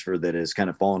philosopher that has kind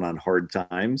of fallen on hard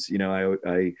times.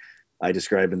 I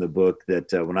describe in the book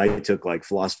that when I took like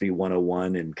philosophy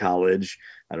 101 in college,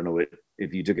 I don't know what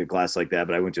if you took a class like that,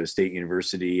 but I went to a state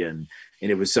university, and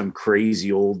it was some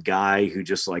crazy old guy who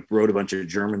just like wrote a bunch of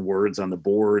German words on the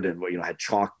board, and had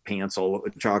chalk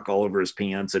all over his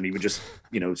pants, and he would just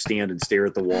stand and stare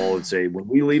at the wall and say, "When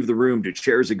we leave the room, do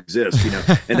chairs exist?"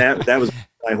 And that was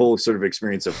my whole sort of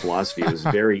experience of philosophy. It was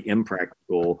very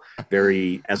impractical,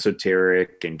 very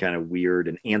esoteric, and kind of weird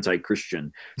and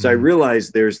anti-Christian. So I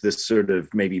realized there's this sort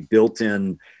of maybe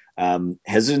built-in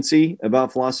hesitancy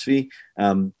about philosophy.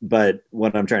 But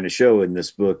what I'm trying to show in this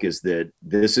book is that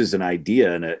this is an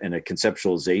idea and a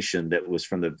conceptualization that was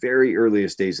from the very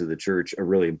earliest days of the church, a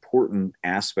really important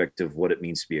aspect of what it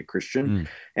means to be a Christian.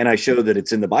 And I show that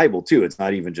it's in the Bible too. It's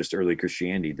not even just early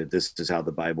Christianity, that this is how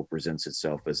the Bible presents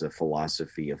itself as a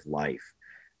philosophy of life.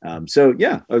 So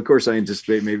yeah, of course, I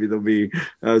anticipate maybe there'll be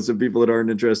some people that aren't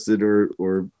interested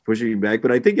or pushing back.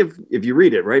 But I think if you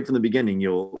read it right from the beginning,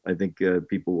 I think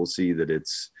people will see that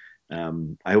it's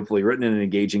I hopefully written in an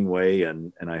engaging way,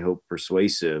 and I hope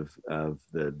persuasive of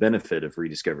the benefit of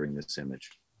rediscovering this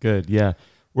image. Good, yeah.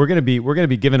 We're gonna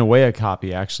be giving away a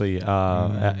copy actually,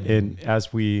 and as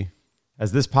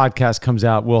this podcast comes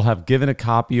out, we'll have given a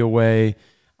copy away.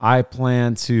 I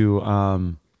plan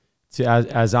to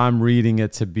as I'm reading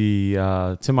it, to be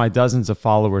to my dozens of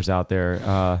followers out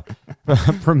there,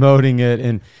 promoting it.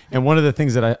 And one of the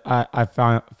things that I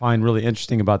find really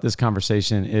interesting about this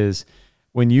conversation is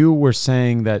when you were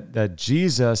saying that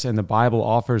Jesus and the Bible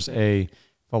offers a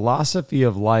philosophy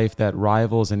of life that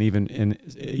rivals and even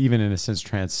in a sense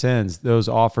transcends those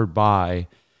offered by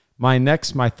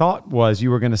my thought was you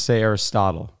were going to say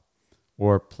Aristotle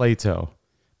or Plato,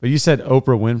 but you said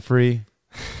Oprah Winfrey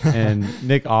and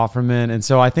Nick Offerman. And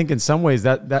so I think in some ways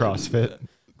that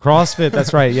CrossFit,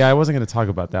 that's right. Yeah, I wasn't going to talk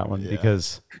about that one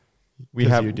because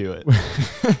you do it.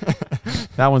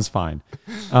 That one's fine.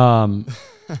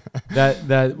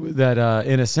 That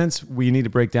in a sense we need to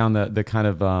break down the kind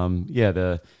of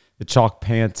the chalk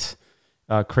pant,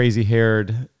 crazy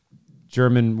haired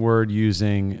German word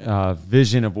using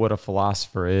vision of what a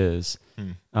philosopher is.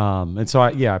 And so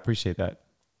I appreciate that.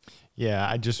 Yeah,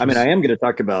 I am going to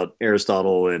talk about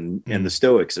Aristotle and the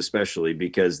Stoics, especially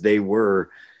because they were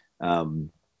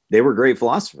great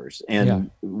philosophers.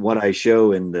 And what I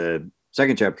show in the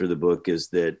second chapter of the book is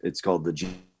that it's called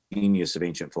the genius of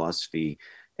ancient philosophy.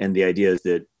 And the idea is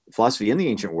that philosophy in the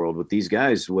ancient world with these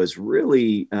guys was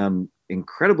really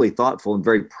incredibly thoughtful and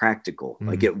very practical.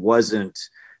 Like it wasn't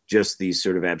just these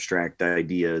sort of abstract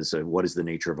ideas of what is the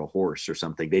nature of a horse or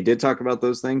something. They did talk about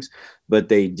those things, but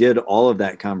they did all of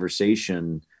that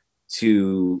conversation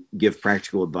to give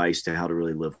practical advice to how to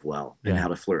really live well and how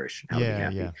to flourish, how to be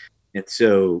happy. Yeah. And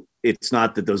so it's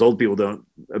not that those old people don't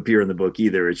appear in the book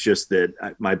either. It's just that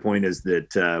my point is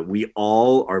that we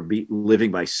all are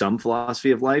living by some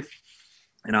philosophy of life.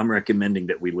 And I'm recommending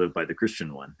that we live by the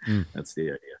Christian one. That's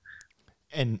the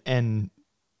idea. And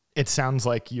it sounds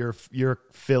like you're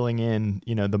filling in,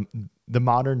 the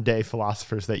modern day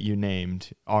philosophers that you named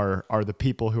are the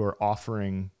people who are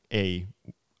offering a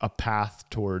path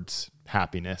towards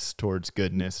happiness, towards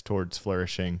goodness, towards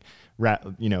flourishing,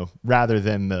 rather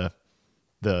than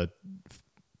the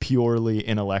purely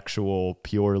intellectual,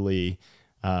 purely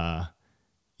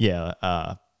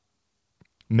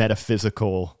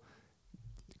metaphysical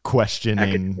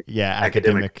questioning,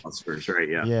 academic philosophers, right?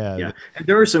 Yeah. And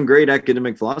there are some great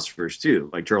academic philosophers too,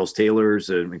 like Charles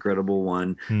Taylor's an incredible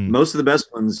one. Most of the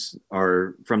best ones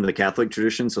are from the Catholic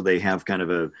tradition, so they have kind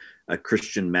of a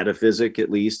Christian metaphysic, at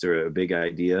least, or a big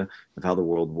idea of how the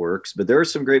world works. But there are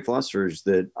some great philosophers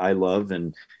that I love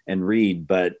and read,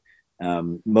 but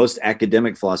most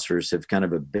academic philosophers have kind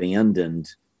of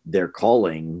abandoned their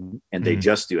calling and they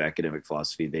just do academic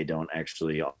philosophy. They don't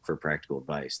actually offer practical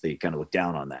advice. They kind of look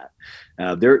down on that.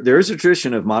 There is a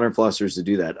tradition of modern philosophers to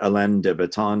do that. Alain de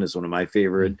Botton is one of my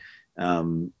favorite.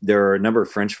 There are a number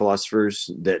of French philosophers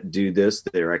that do this.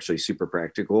 They're actually super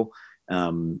practical.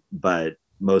 But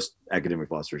most academic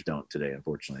philosophers don't today,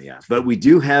 unfortunately. Yeah. But we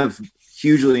do have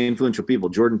hugely influential people.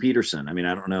 Jordan Peterson. I mean,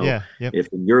 I don't know if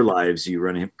in your lives you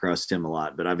run across him a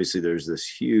lot, but obviously there's this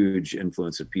huge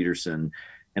influence of Peterson.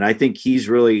 And I think he's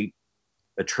really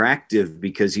attractive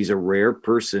because he's a rare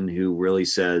person who really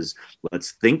says,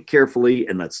 let's think carefully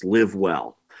and let's live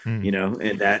well,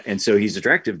 and so he's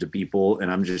attractive to people.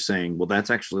 And I'm just saying, well, that's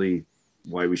actually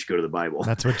why we should go to the Bible.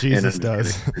 That's what Jesus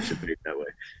does. That way.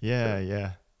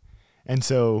 Yeah. And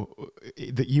so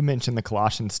you mentioned the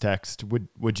Colossians text.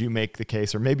 Would you make the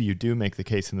case, or maybe you do make the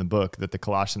case in the book, that the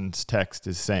Colossians text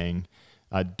is saying,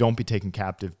 don't be taken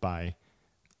captive by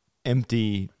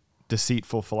empty,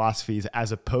 deceitful philosophies,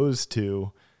 as opposed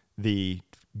to the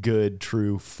good,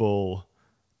 true, full,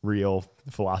 real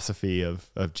philosophy of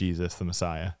Jesus, the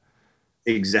Messiah?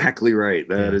 exactly right.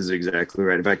 That is exactly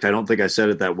right. In fact, I don't think I said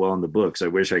it that well in the books. I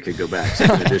wish I could go back.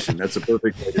 Second edition. That's a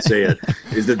perfect way to say it.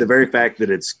 Is that the very fact that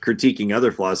it's critiquing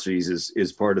other philosophies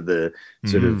is part of the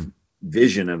sort of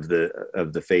vision of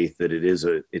the faith, that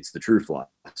it's the true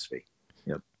philosophy.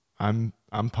 Yep. I'm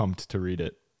pumped to read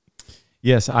it.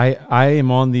 Yes,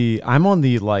 I'm on the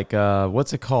like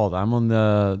what's it called? I'm on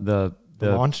the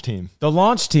launch team. The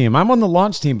launch team. I'm on the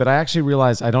launch team, but I actually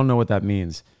realized I don't know what that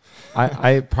means.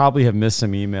 I probably have missed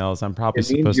some emails. I'm probably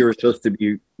supposed to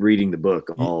be reading the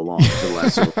book all along.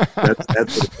 That's what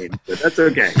it means, but that's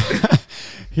okay.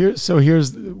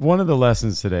 Here's one of the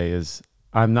lessons today is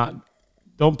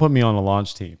don't put me on a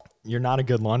launch team. You're not a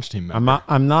good launch team member.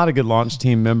 I'm not a good launch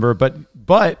team member,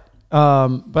 but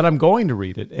I'm going to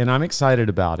read it and I'm excited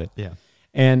about it. Yeah.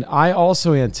 And I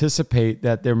also anticipate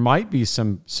that there might be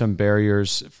some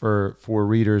barriers for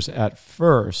readers at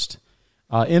first,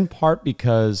 in part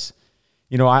because,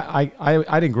 I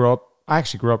didn't grow up. I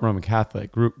actually grew up Roman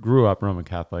Catholic. Grew up Roman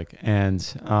Catholic,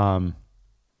 and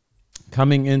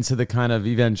coming into the kind of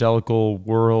evangelical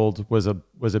world was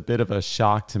a bit of a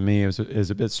shock to me. It was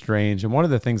a bit strange, and one of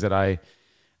the things that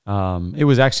it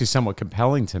was actually somewhat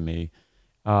compelling to me.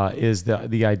 Is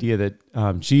the idea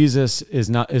that Jesus is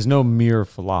no mere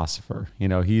philosopher.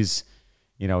 He's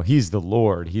the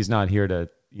Lord. He's not here to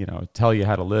tell you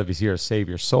how to live. He's here to save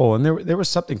your soul. And there was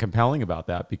something compelling about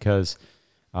that because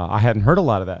I hadn't heard a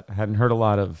lot of that. I hadn't heard a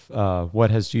lot of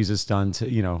what has Jesus done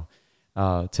to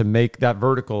make that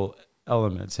vertical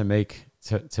element, to make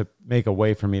a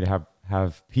way for me to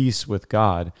have peace with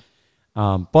God.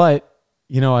 But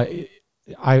I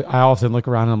often look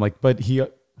around and I'm like, but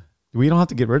we don't have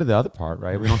to get rid of the other part,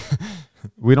 right?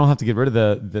 We don't have to get rid of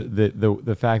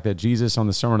the fact that Jesus on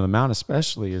the Sermon on the Mount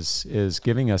especially is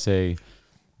giving us a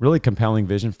really compelling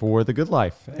vision for the good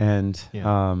life, and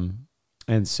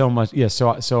so much. Yeah.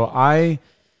 So I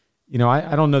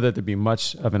don't know that there'd be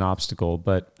much of an obstacle,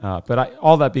 but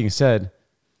all that being said,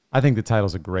 I think the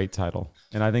title's a great title,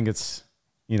 and I think it's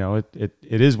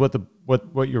it is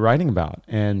what you're writing about,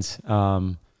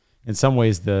 and in some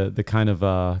ways the kind of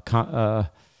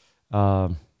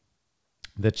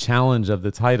the challenge of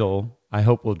the title, I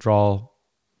hope, will draw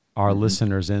our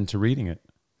listeners into reading it.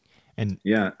 And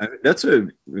yeah,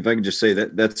 if I can just say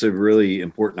that's a really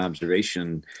important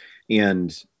observation.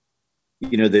 And,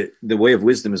 the way of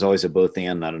wisdom is always a both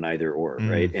and, not an either or,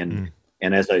 right? And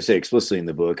as I say explicitly in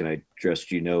the book, and I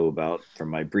trust about from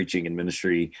my preaching and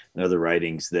ministry and other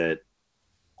writings, that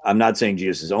I'm not saying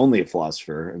Jesus is only a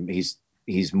philosopher. I mean,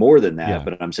 he's more than that,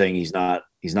 but I'm saying he's not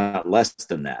less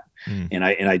than that. And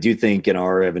I do think in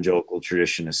our evangelical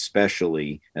tradition,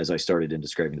 especially as I started in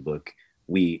describing the book,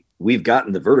 we've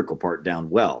gotten the vertical part down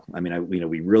well. I mean,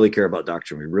 we really care about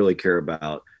doctrine. We really care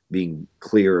about being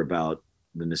clear about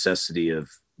the necessity of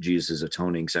Jesus'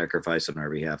 atoning sacrifice on our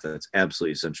behalf. That's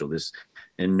absolutely essential. This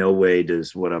in no way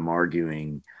does what I'm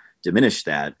arguing diminish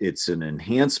that. It's an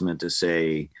enhancement to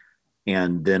say,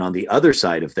 and then on the other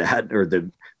side of that, or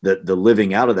the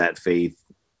living out of that faith,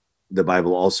 the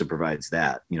Bible also provides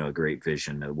that, a great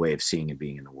vision, a way of seeing and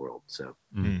being in the world. So,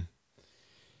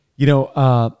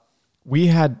 we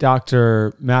had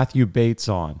Dr. Matthew Bates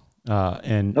on,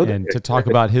 and to talk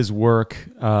about his work,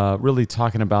 really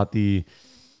talking about the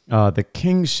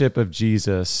kingship of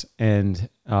Jesus and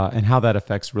how that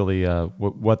affects really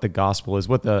what the gospel is,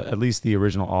 what at least the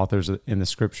original authors in the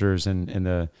scriptures and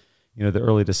the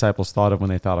early disciples thought of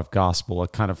when they thought of gospel, a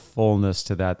kind of fullness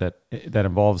to that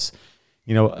involves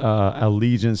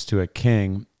allegiance to a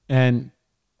king. And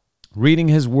reading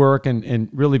his work and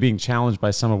really being challenged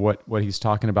by some of what he's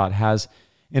talking about has,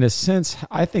 in a sense,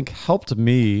 I think helped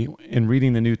me in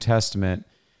reading the New Testament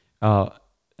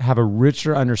have a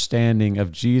richer understanding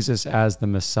of Jesus as the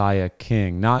Messiah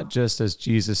King, not just as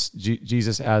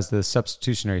Jesus as the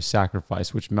substitutionary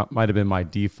sacrifice, which might have been my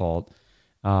default,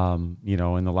 in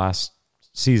the last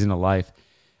season of life.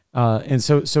 And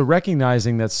so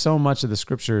recognizing that so much of the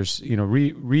scriptures,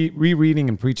 rereading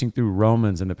and preaching through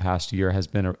Romans in the past year has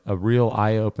been a real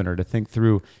eye-opener to think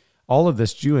through all of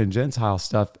this Jew and Gentile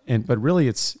stuff. But really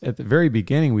it's at the very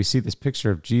beginning, we see this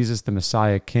picture of Jesus, the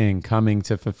Messiah King, coming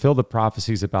to fulfill the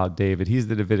prophecies about David. He's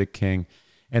the Davidic king.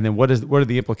 And then what are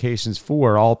the implications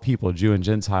for all people, Jew and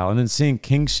Gentile? And then seeing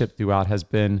kingship throughout has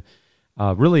been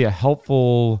really a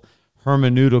helpful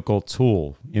hermeneutical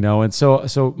tool, and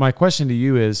so my question to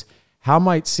you is, how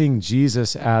might seeing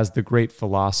Jesus as the great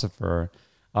philosopher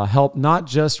help not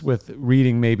just with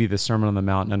reading maybe the Sermon on the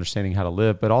Mount and understanding how to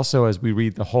live, but also as we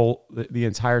read the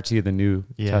entirety of the New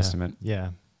Testament? Yeah.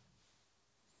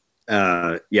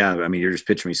 Yeah, I mean, you're just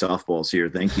pitching me softballs here.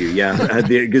 Thank you. Yeah,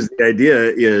 because the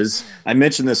idea is, I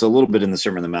mentioned this a little bit in the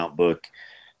Sermon on the Mount book,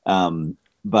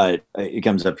 but it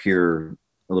comes up here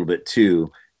a little bit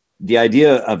too. The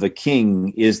idea of a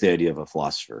king is the idea of a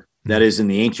philosopher. That is, in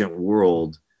the ancient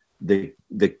world, the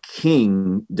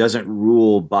king doesn't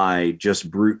rule by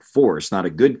just brute force. Not a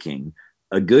good king.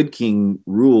 A good king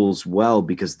rules well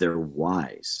because they're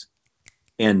wise.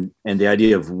 And the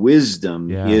idea of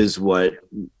wisdom is what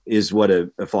a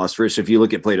philosopher is. So if you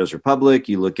look at Plato's Republic,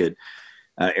 you look at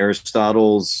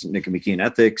Aristotle's Nicomachean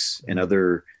Ethics and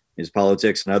his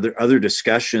politics and other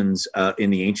discussions in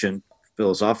the ancient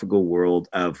philosophical world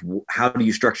of how do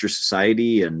you structure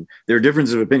society, and there are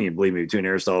differences of opinion, believe me, between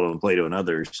Aristotle and Plato and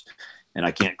others, and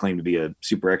I can't claim to be a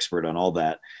super expert on all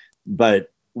that,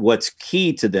 but what's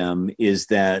key to them is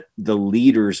that the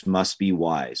leaders must be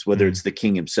wise, whether it's the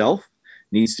king himself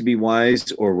needs to be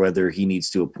wise or whether he needs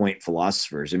to appoint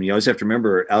philosophers. I mean, you always have to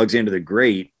remember Alexander the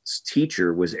Great's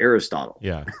teacher was Aristotle.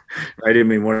 Yeah. Right. I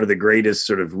mean, one of the greatest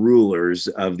sort of rulers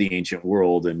of the ancient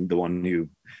world, and the one who,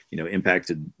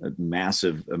 impacted a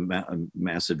massive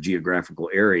geographical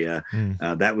area.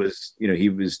 That was, he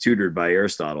was tutored by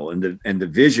Aristotle, and the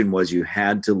vision was you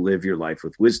had to live your life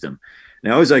with wisdom.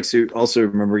 And I always like to also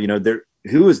remember,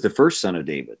 who was the first son of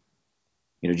David?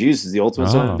 Jesus is the ultimate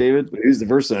son of David, but who's the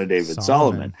first son of David?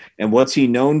 Solomon. And what's he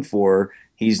known for?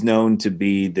 He's known to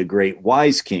be the great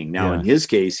wise king. Now, in his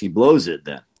case, he blows it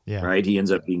then, right? He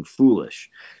ends up being foolish,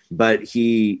 but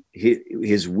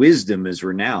his wisdom is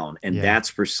renowned, and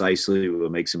that's precisely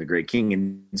what makes him a great king.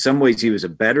 In some ways, he was a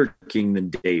better king than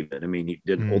David. I mean, he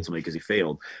didn't ultimately because he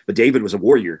failed, but David was a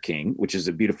warrior king, which is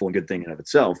a beautiful and good thing in and of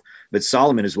itself. But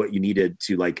Solomon is what you needed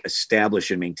to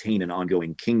establish and maintain an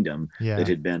ongoing kingdom that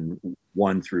had been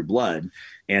won through blood,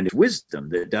 and it's wisdom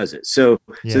that does it. So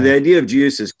the idea of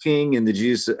Jesus as king and the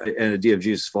idea of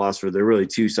Jesus as philosopher, they're really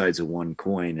two sides of one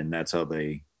coin, and that's how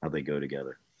they go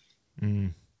together.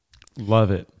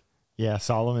 Love it. Yeah,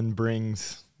 Solomon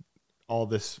brings all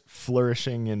this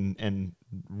flourishing and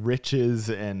riches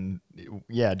and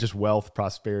just wealth,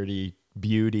 prosperity,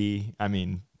 beauty. I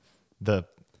mean, the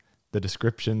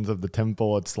descriptions of the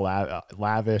temple, it's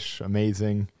lavish,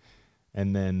 amazing,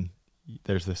 and then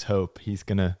there's this hope. He's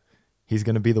gonna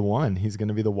be the one. He's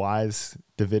gonna be the wise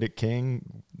Davidic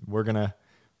king. We're gonna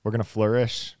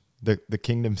flourish. The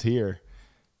kingdom's here,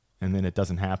 and then it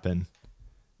doesn't happen.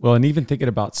 Well, and even thinking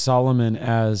about Solomon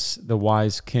as the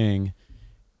wise king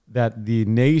that the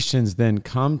nations then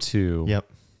come to,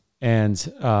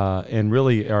 and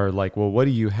really are like, well, what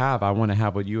do you have? I want to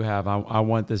have what you have. I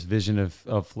want this vision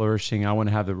of flourishing. I want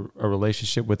to have a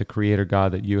relationship with the Creator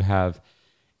God that you have.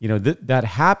 That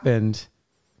happened,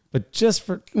 but just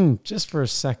for a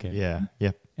second. Yeah.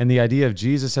 Yep. And the idea of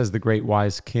Jesus as the great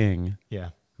wise king,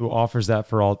 who offers that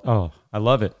for all. Oh, I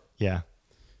love it. Yeah.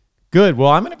 Good. Well,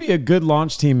 I'm going to be a good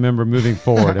launch team member moving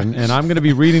forward, and I'm going to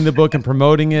be reading the book and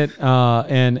promoting it,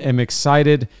 and am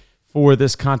excited for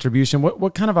this contribution.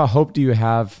 What kind of a hope do you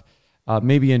have,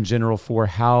 maybe in general, for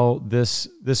how this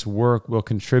work will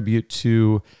contribute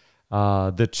to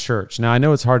the church? Now, I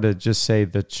know it's hard to just say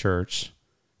the church,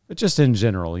 but just in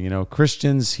general,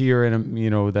 Christians here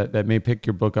and that may pick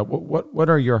your book up. What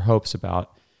are your hopes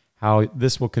about how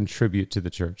this will contribute to the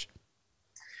church?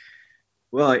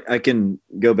 Well, I can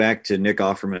go back to Nick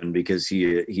Offerman because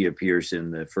he appears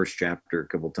in the first chapter a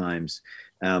couple times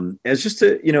as just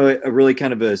a really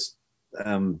kind of a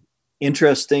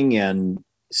interesting and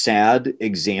sad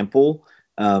example.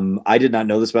 I did not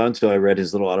know this about him until I read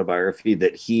his little autobiography,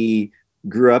 that he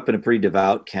grew up in a pretty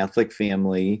devout Catholic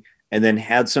family and then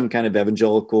had some kind of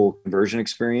evangelical conversion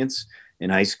experience in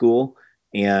high school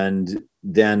and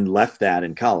then left that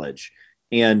in college.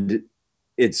 And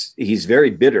he's very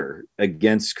bitter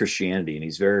against Christianity, and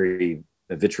he's very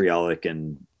vitriolic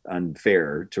and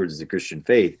unfair towards the Christian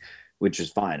faith, which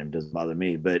is fine. It doesn't bother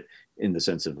me, but in the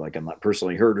sense of I'm not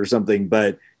personally hurt or something,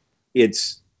 but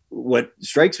it's what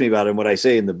strikes me about him. What I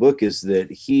say in the book is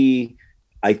that he,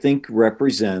 I think,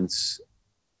 represents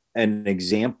an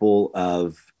example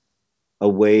of a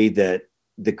way that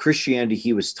the Christianity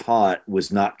he was taught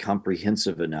was not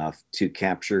comprehensive enough to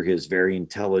capture his very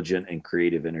intelligent and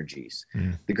creative energies.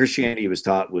 The Christianity he was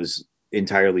taught was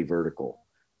entirely vertical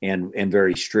and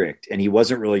very strict. And he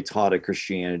wasn't really taught a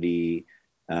Christianity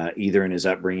either in his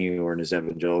upbringing or in his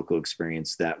evangelical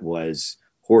experience that was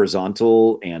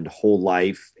horizontal and whole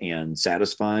life and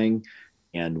satisfying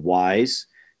and wise.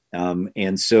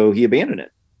 And so he abandoned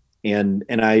it. And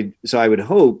I would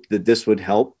hope that this would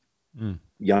help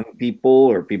young people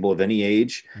or people of any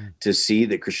age to see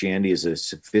that Christianity is a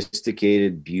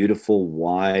sophisticated, beautiful,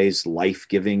 wise,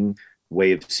 life-giving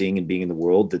way of seeing and being in the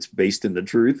world that's based in the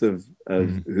truth of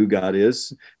who God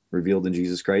is revealed in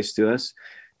Jesus Christ to us.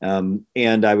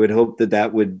 And I would hope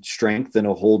that would strengthen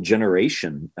a whole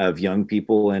generation of young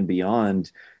people and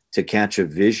beyond to catch a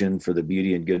vision for the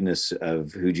beauty and goodness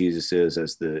of who Jesus is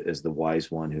as the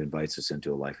wise one who invites us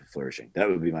into a life of flourishing. That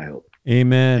would be my hope.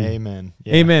 Amen. Amen.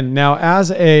 Yeah. Amen. Now, as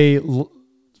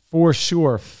for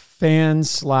sure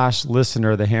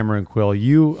fan/listener of the Hammer and Quill,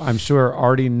 you, I'm sure,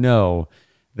 already know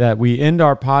that we end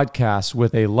our podcast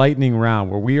with a lightning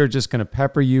round where we are just going to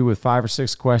pepper you with 5 or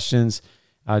 6 questions.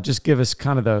 Just give us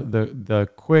kind of the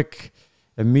quick,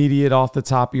 immediate, off the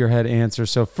top of your head answer.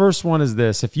 So first one is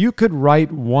this: if you could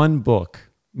write one book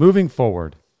moving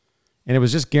forward, and it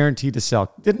was just guaranteed to sell,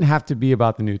 it didn't have to be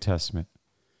about the New Testament.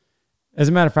 As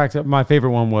a matter of fact, my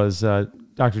favorite one was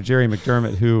Dr. Jerry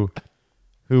McDermott, who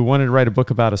wanted to write a book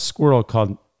about a squirrel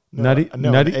called Nutty.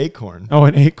 An acorn. Oh,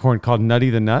 an acorn called Nutty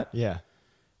the Nut. Yeah.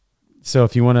 So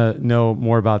if you want to know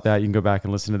more about that, you can go back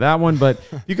and listen to that one. But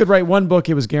if you could write one book,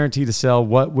 it was guaranteed to sell,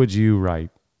 what would you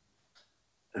write?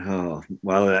 Oh,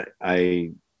 well,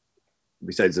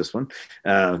 besides this one,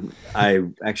 I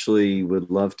actually would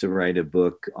love to write a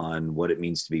book on what it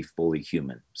means to be fully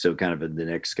human. So kind of the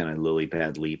next kind of lily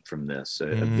pad leap from this,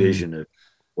 a vision of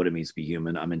what it means to be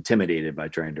human. I'm intimidated by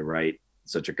trying to write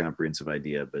such a comprehensive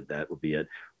idea, but that would be it.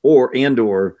 Or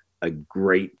a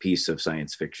great piece of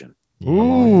science fiction.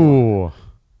 Ooh.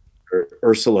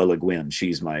 Ursula Le Guin.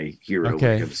 She's my hero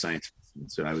Okay. of science fiction,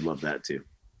 so I would love that too.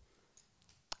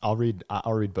 I'll read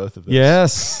both of those.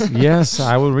 Yes,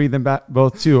 I will read them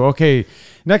both too. Okay,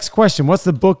 next question. What's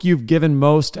the book you've given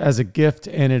most as a gift,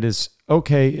 and it is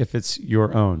okay if it's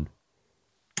your own?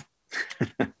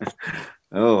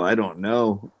 Oh, I don't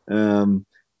know.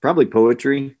 Probably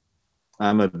poetry.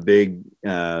 I'm a big,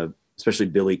 especially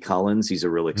Billy Collins. He's a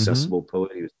real accessible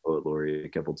poet. He was poet laureate a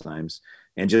couple times.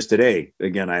 And just today,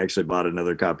 again, I actually bought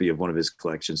another copy of one of his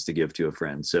collections to give to a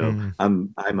friend. So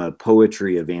I'm a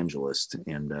poetry evangelist,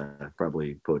 and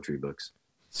probably poetry books.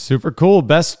 Super cool.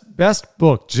 Best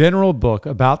book, general book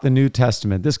about the New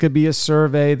Testament. This could be a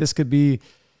survey. This could be,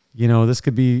 this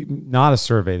could be not a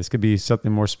survey. This could be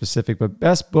something more specific, but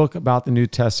best book about the New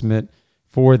Testament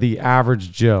for the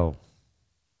average Joe.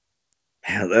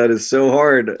 Yeah, that is so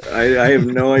hard. I have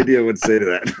no idea what to say to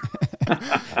that.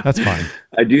 That's fine.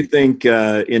 I do think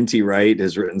N.T. Wright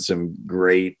has written some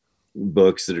great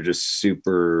books that are just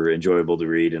super enjoyable to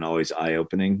read and always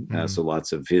eye-opening. So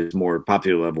lots of his more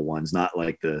popular level ones, not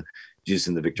like the Jesus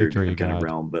and the Victory kind of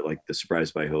realm, but like the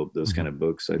Surprised by Hope, those kind of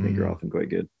books I think are often quite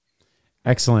good.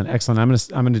 Excellent. I'm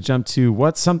gonna jump to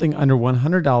what's something under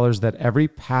 $100 that every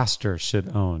pastor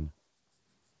should own.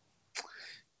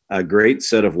 A great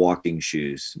set of walking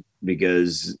shoes,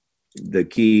 because the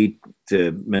key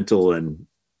to mental and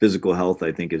physical health,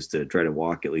 I think, is to try to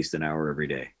walk at least an hour every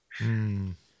day.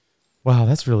 Wow,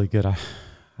 that's really good. I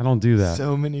don't do that.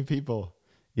 So many people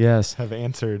have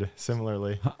answered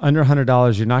similarly. Under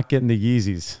 $100, you're not getting the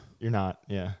Yeezys. You're not,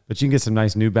 yeah. But you can get some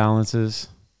nice New Balances,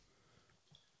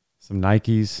 some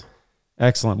Nikes.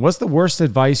 Excellent. What's the worst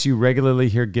advice you regularly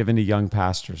hear given to young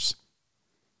pastors?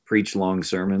 Preach long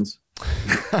sermons.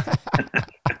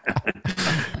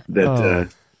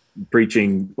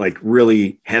 Preaching like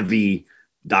really heavy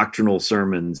doctrinal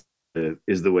sermons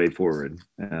is the way forward.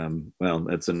 Well,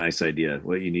 that's a nice idea.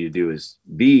 What you need to do is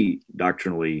be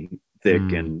doctrinally thick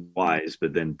and wise,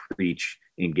 but then preach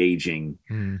engaging,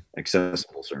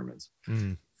 accessible sermons.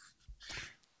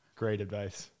 Great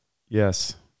advice.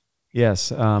 Yes.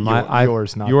 Yours,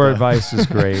 not your advice is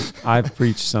great. I've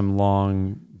preached some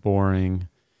long, boring.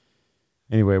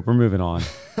 Anyway, we're moving on.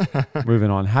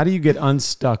 How do you get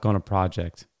unstuck on a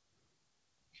project?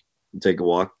 Take a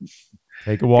walk.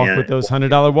 Take a walk with those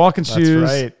 $100 walking shoes.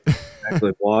 That's right.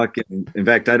 Exactly. Walk. And in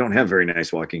fact, I don't have very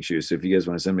nice walking shoes. So if you guys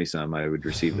want to send me some, I would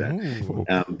receive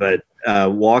that. But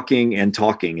walking and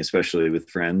talking, especially with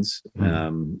friends,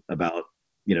 about,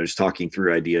 just talking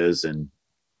through ideas. And,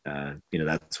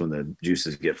 that's when the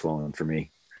juices get flowing for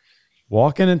me.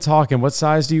 Walking and talking. What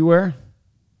size do you wear?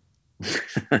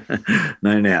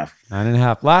 9.5.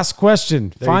 9.5. Last question.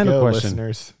 Final question.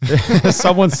 Listeners.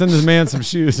 Someone send this man some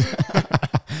shoes.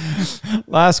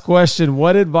 Last question.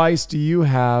 What advice do you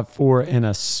have for an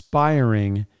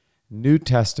aspiring New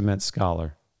Testament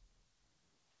scholar?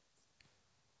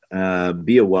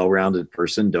 Be a well-rounded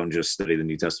person. Don't just study the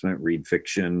New Testament. Read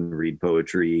fiction, read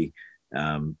poetry,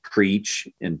 preach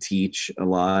and teach a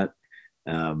lot.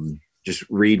 Just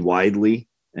read widely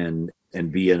and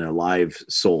be an alive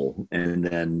soul. And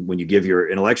then when you give your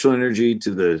intellectual energy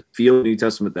to the field of the New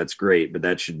Testament, that's great, but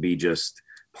that should be just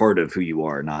part of who you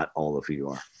are, not all of who you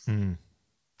are.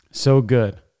 So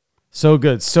good. So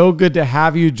good. So good to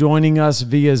have you joining us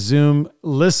via Zoom.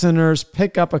 Listeners,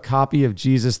 pick up a copy of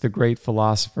Jesus, the Great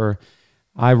Philosopher.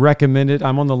 I recommend it.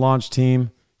 I'm on the launch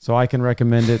team, so I can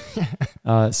recommend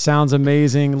it. Sounds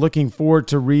amazing. Looking forward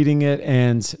to reading it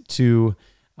and to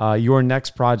your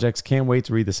next projects. Can't wait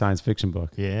to read the science fiction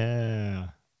book. Yeah.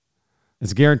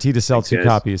 It's guaranteed to sell 2 guys.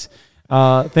 copies.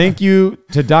 Thank you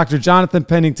to Dr. Jonathan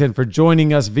Pennington for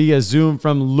joining us via Zoom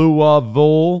from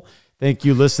Louisville. Thank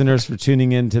you, listeners, for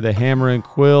tuning in to the Hammer and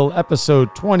Quill,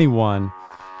 episode 21,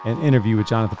 an interview with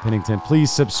Jonathan Pennington.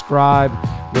 Please subscribe,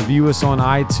 review us on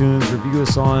iTunes, review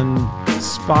us on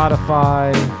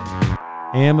Spotify,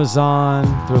 Amazon.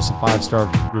 Throw some 5-star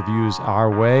reviews our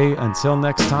way. Until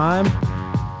next time,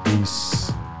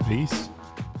 peace. Peace.